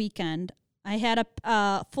this weekend. I had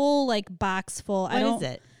a full like box full. What is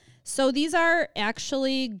it? So these are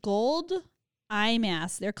actually gold eye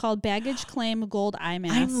masks. They're called Baggage Claim Gold Eye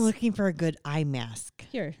Masks. I'm looking for a good eye mask.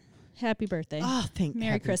 Here, happy birthday. Oh,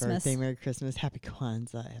 Merry Christmas. Merry Christmas. Happy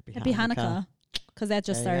Kwanzaa. Happy Hanukkah. Because that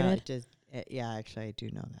just started. Yeah, actually, I do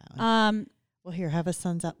know that one. Well, here, have a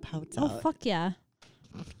sun's up, pouts out. Oh, fuck yeah.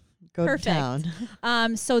 Go Perfect. to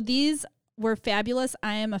town. So these were fabulous.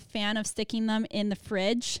 I am a fan of sticking them in the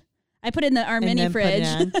fridge. I put it in our mini fridge.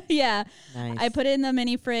 Yeah. Nice. I put it in the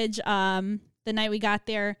mini fridge the night we got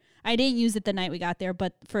there. I didn't use it the night we got there,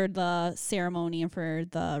 but for the ceremony and for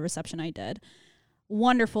the reception I did.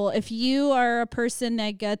 wonderful. If you are a person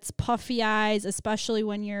that gets puffy eyes, especially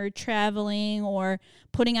when you're traveling or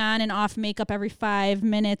putting on and off makeup every 5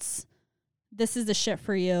 minutes, this is the shit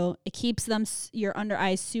for you. It keeps your under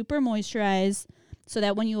eyes super moisturized so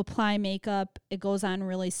that when you apply makeup, it goes on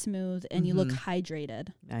really smooth and you look hydrated.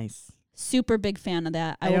 Nice. Super big fan of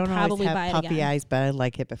that. I will don't probably always buy have it puffy again. eyes, but I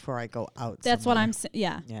like it before I go out. That's somewhere. what I'm saying.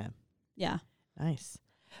 Yeah. Yeah. Yeah. Nice.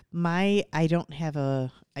 I don't have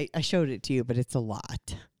I showed it to you, but it's a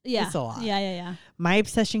lot. Yeah. It's a lot. Yeah. My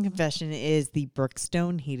obsession confession is the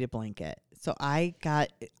Brookstone heated blanket. So I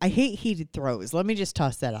hate heated throws. Let me just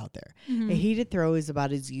toss that out there. Mm-hmm. A heated throw is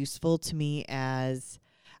about as useful to me as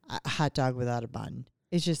a hot dog without a bun.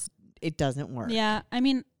 It's just, it doesn't work. Yeah. I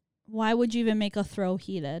mean, why would you even make a throw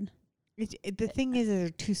heated? The thing is, they're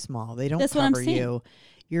too small. They don't That's what I'm cover saying. you.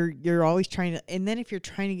 You're always trying to, and then if you're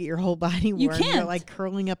trying to get your whole body warm, can't. you're like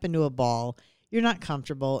curling up into a ball. You're not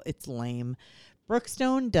comfortable. It's lame.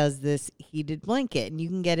 Brookstone does this heated blanket, and you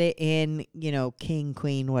can get it in, king,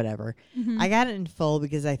 queen, whatever. Mm-hmm. I got it in full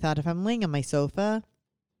because I thought if I'm laying on my sofa,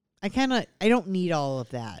 I don't need all of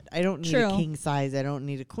that. I don't need a king size. I don't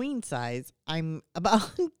need a queen size. I'm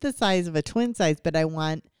about the size of a twin size, but I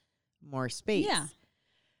want more space. Yeah.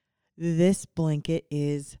 This blanket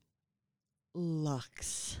is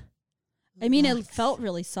luxe. I mean, Luxe. it felt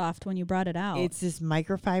really soft when you brought it out. It's this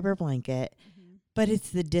microfiber blanket, but it's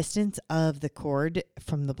the distance of the cord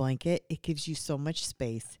from the blanket. It gives you so much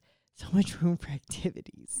space, so much room for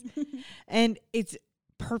activities. And it's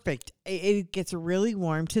perfect. It gets really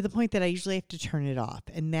warm to the point that I usually have to turn it off.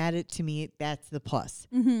 And to me, that's the plus.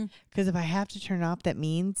 Because if I have to turn it off, that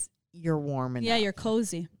means you're warm enough. Yeah, you're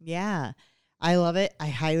cozy. Yeah. I love it. I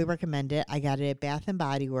highly recommend it. I got it at Bath and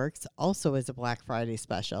Body Works, also as a Black Friday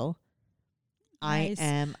special. Nice. I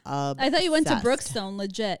am obsessed. I thought you went to Brookstone,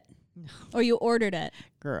 legit. Or you ordered it.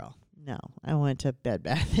 Girl, no. I went to Bed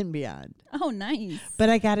Bath and Beyond. Oh, nice. But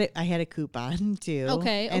I got it. I had a coupon too.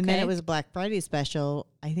 Okay, And then okay. it was a Black Friday special.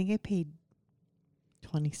 I think I paid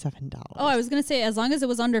 $27. Oh, I was going to say, as long as it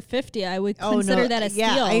was under 50, I would consider that a steal.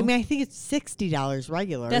 Yeah, I mean, I think it's $60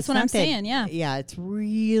 regular. That's It's what not I'm that- saying, yeah. Yeah, it's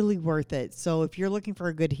really worth it. So if you're looking for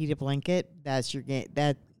a good heated blanket, that's your get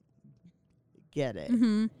it.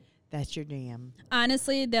 Mm-hmm. That's your jam.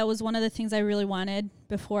 Honestly, that was one of the things I really wanted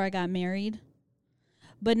before I got married.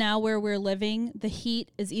 But now where we're living, the heat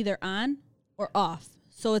is either on or off.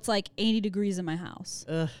 So it's like 80 degrees in my house.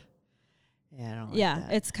 Ugh. Yeah, I don't like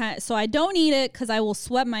that. It's kind of, so I don't need it because I will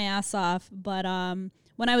sweat my ass off. But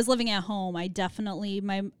when I was living at home, I definitely,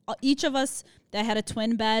 each of us that had a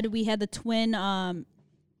twin bed, we had the twin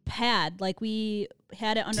pad. Like we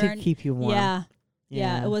had it under to keep you warm.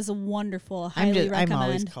 Yeah, it was wonderful. Highly recommend. I'm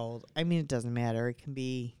always cold. I mean, it doesn't matter. It can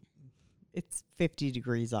be, it's 50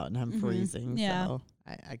 degrees out and I'm freezing. Yeah. So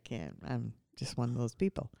I can't. I'm just one of those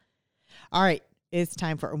people. All right. It's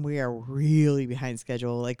time for, and we are really behind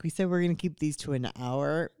schedule. Like we said, we're going to keep these to an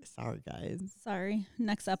hour. Sorry, guys. Sorry.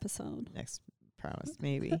 Next episode. Next promise,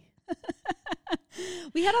 maybe.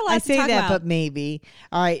 We had a lot I to say talk that, about. but maybe.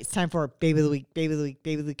 All right. It's time for Baby of the Week, Baby of the Week,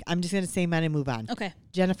 Baby of the Week. I'm just going to say mine and move on. Okay.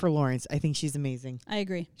 Jennifer Lawrence. I think she's amazing. I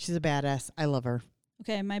agree. She's a badass. I love her.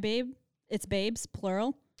 Okay. My babe, it's babes,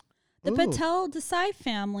 plural. The Ooh. Patel Desai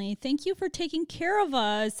family. Thank you for taking care of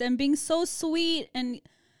us and being so sweet and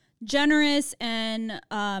generous and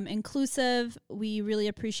inclusive. We really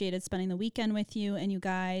appreciated spending the weekend with you and you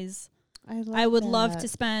guys. I would love to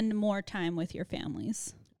spend more time with your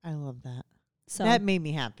families. I love that. So That made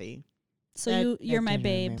me happy. So you're that my genuinely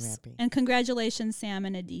made me babes. happy. And congratulations, Sam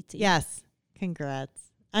and Aditi. Yes. Congrats.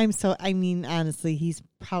 Honestly, he's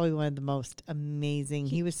probably one of the most amazing.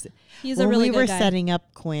 He's when a really we good were guy. setting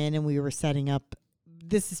up Quinn and we were setting up,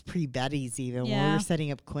 this is pre-Betty's even, when we Yeah. were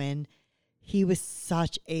setting up Quinn, he was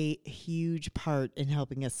such a huge part in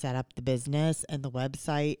helping us set up the business and the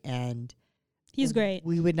website. And He's great.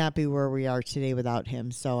 we would not be where we are today without him.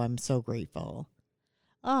 So I'm so grateful.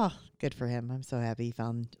 Oh, good for him. I'm so happy he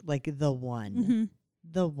found like the one. Mm-hmm.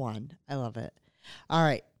 The one. I love it. All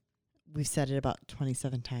right. We've said it about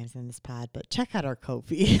 27 times in this pod, but check out our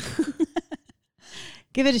Ko-fi.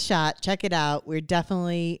 Give it a shot. Check it out. We're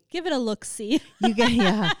definitely, Give it a look-see. you get,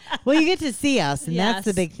 yeah. Well, you get to see us, and that's the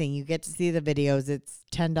Yes. big thing. You get to see the videos. It's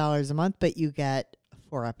 $10 a month, but you get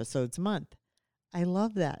 4 episodes a month. I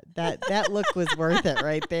love that. That look was worth it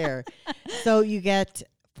right there. So you get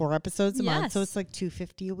 4 episodes a month, so Yes. it's like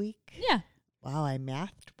 $250 a week. Yeah. Wow, I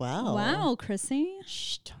mathed well. Wow, Chrissy.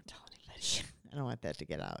 Shh, don't tell anybody. I don't want that to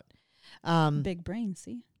get out. Big brain,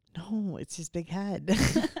 see? No, it's his big head.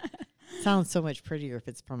 Sounds so much prettier if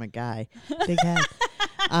it's from a guy. Big head.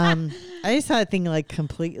 I just saw that thing like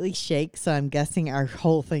completely shake, so I'm guessing our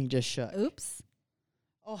whole thing just shook. Oops.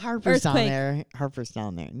 Oh, Harper's down Earthquake. there. Harper's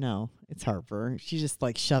down there. No, it's Harper. She just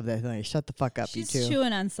like shoved that thing. Shut the fuck up, She's you two.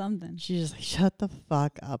 chewing on something. She's just like, shut the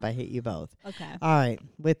fuck up. I hate you both. Okay. All right.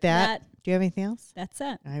 With that, do you have anything else? That's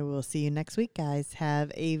it. I will see you next week, guys.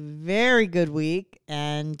 Have a very good week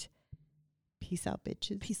and peace out,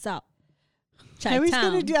 bitches. Peace out. I was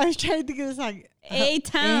Chi-town. I was trying to think of the song.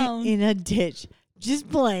 A-town. In a ditch. Just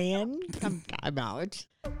playing. I'm out.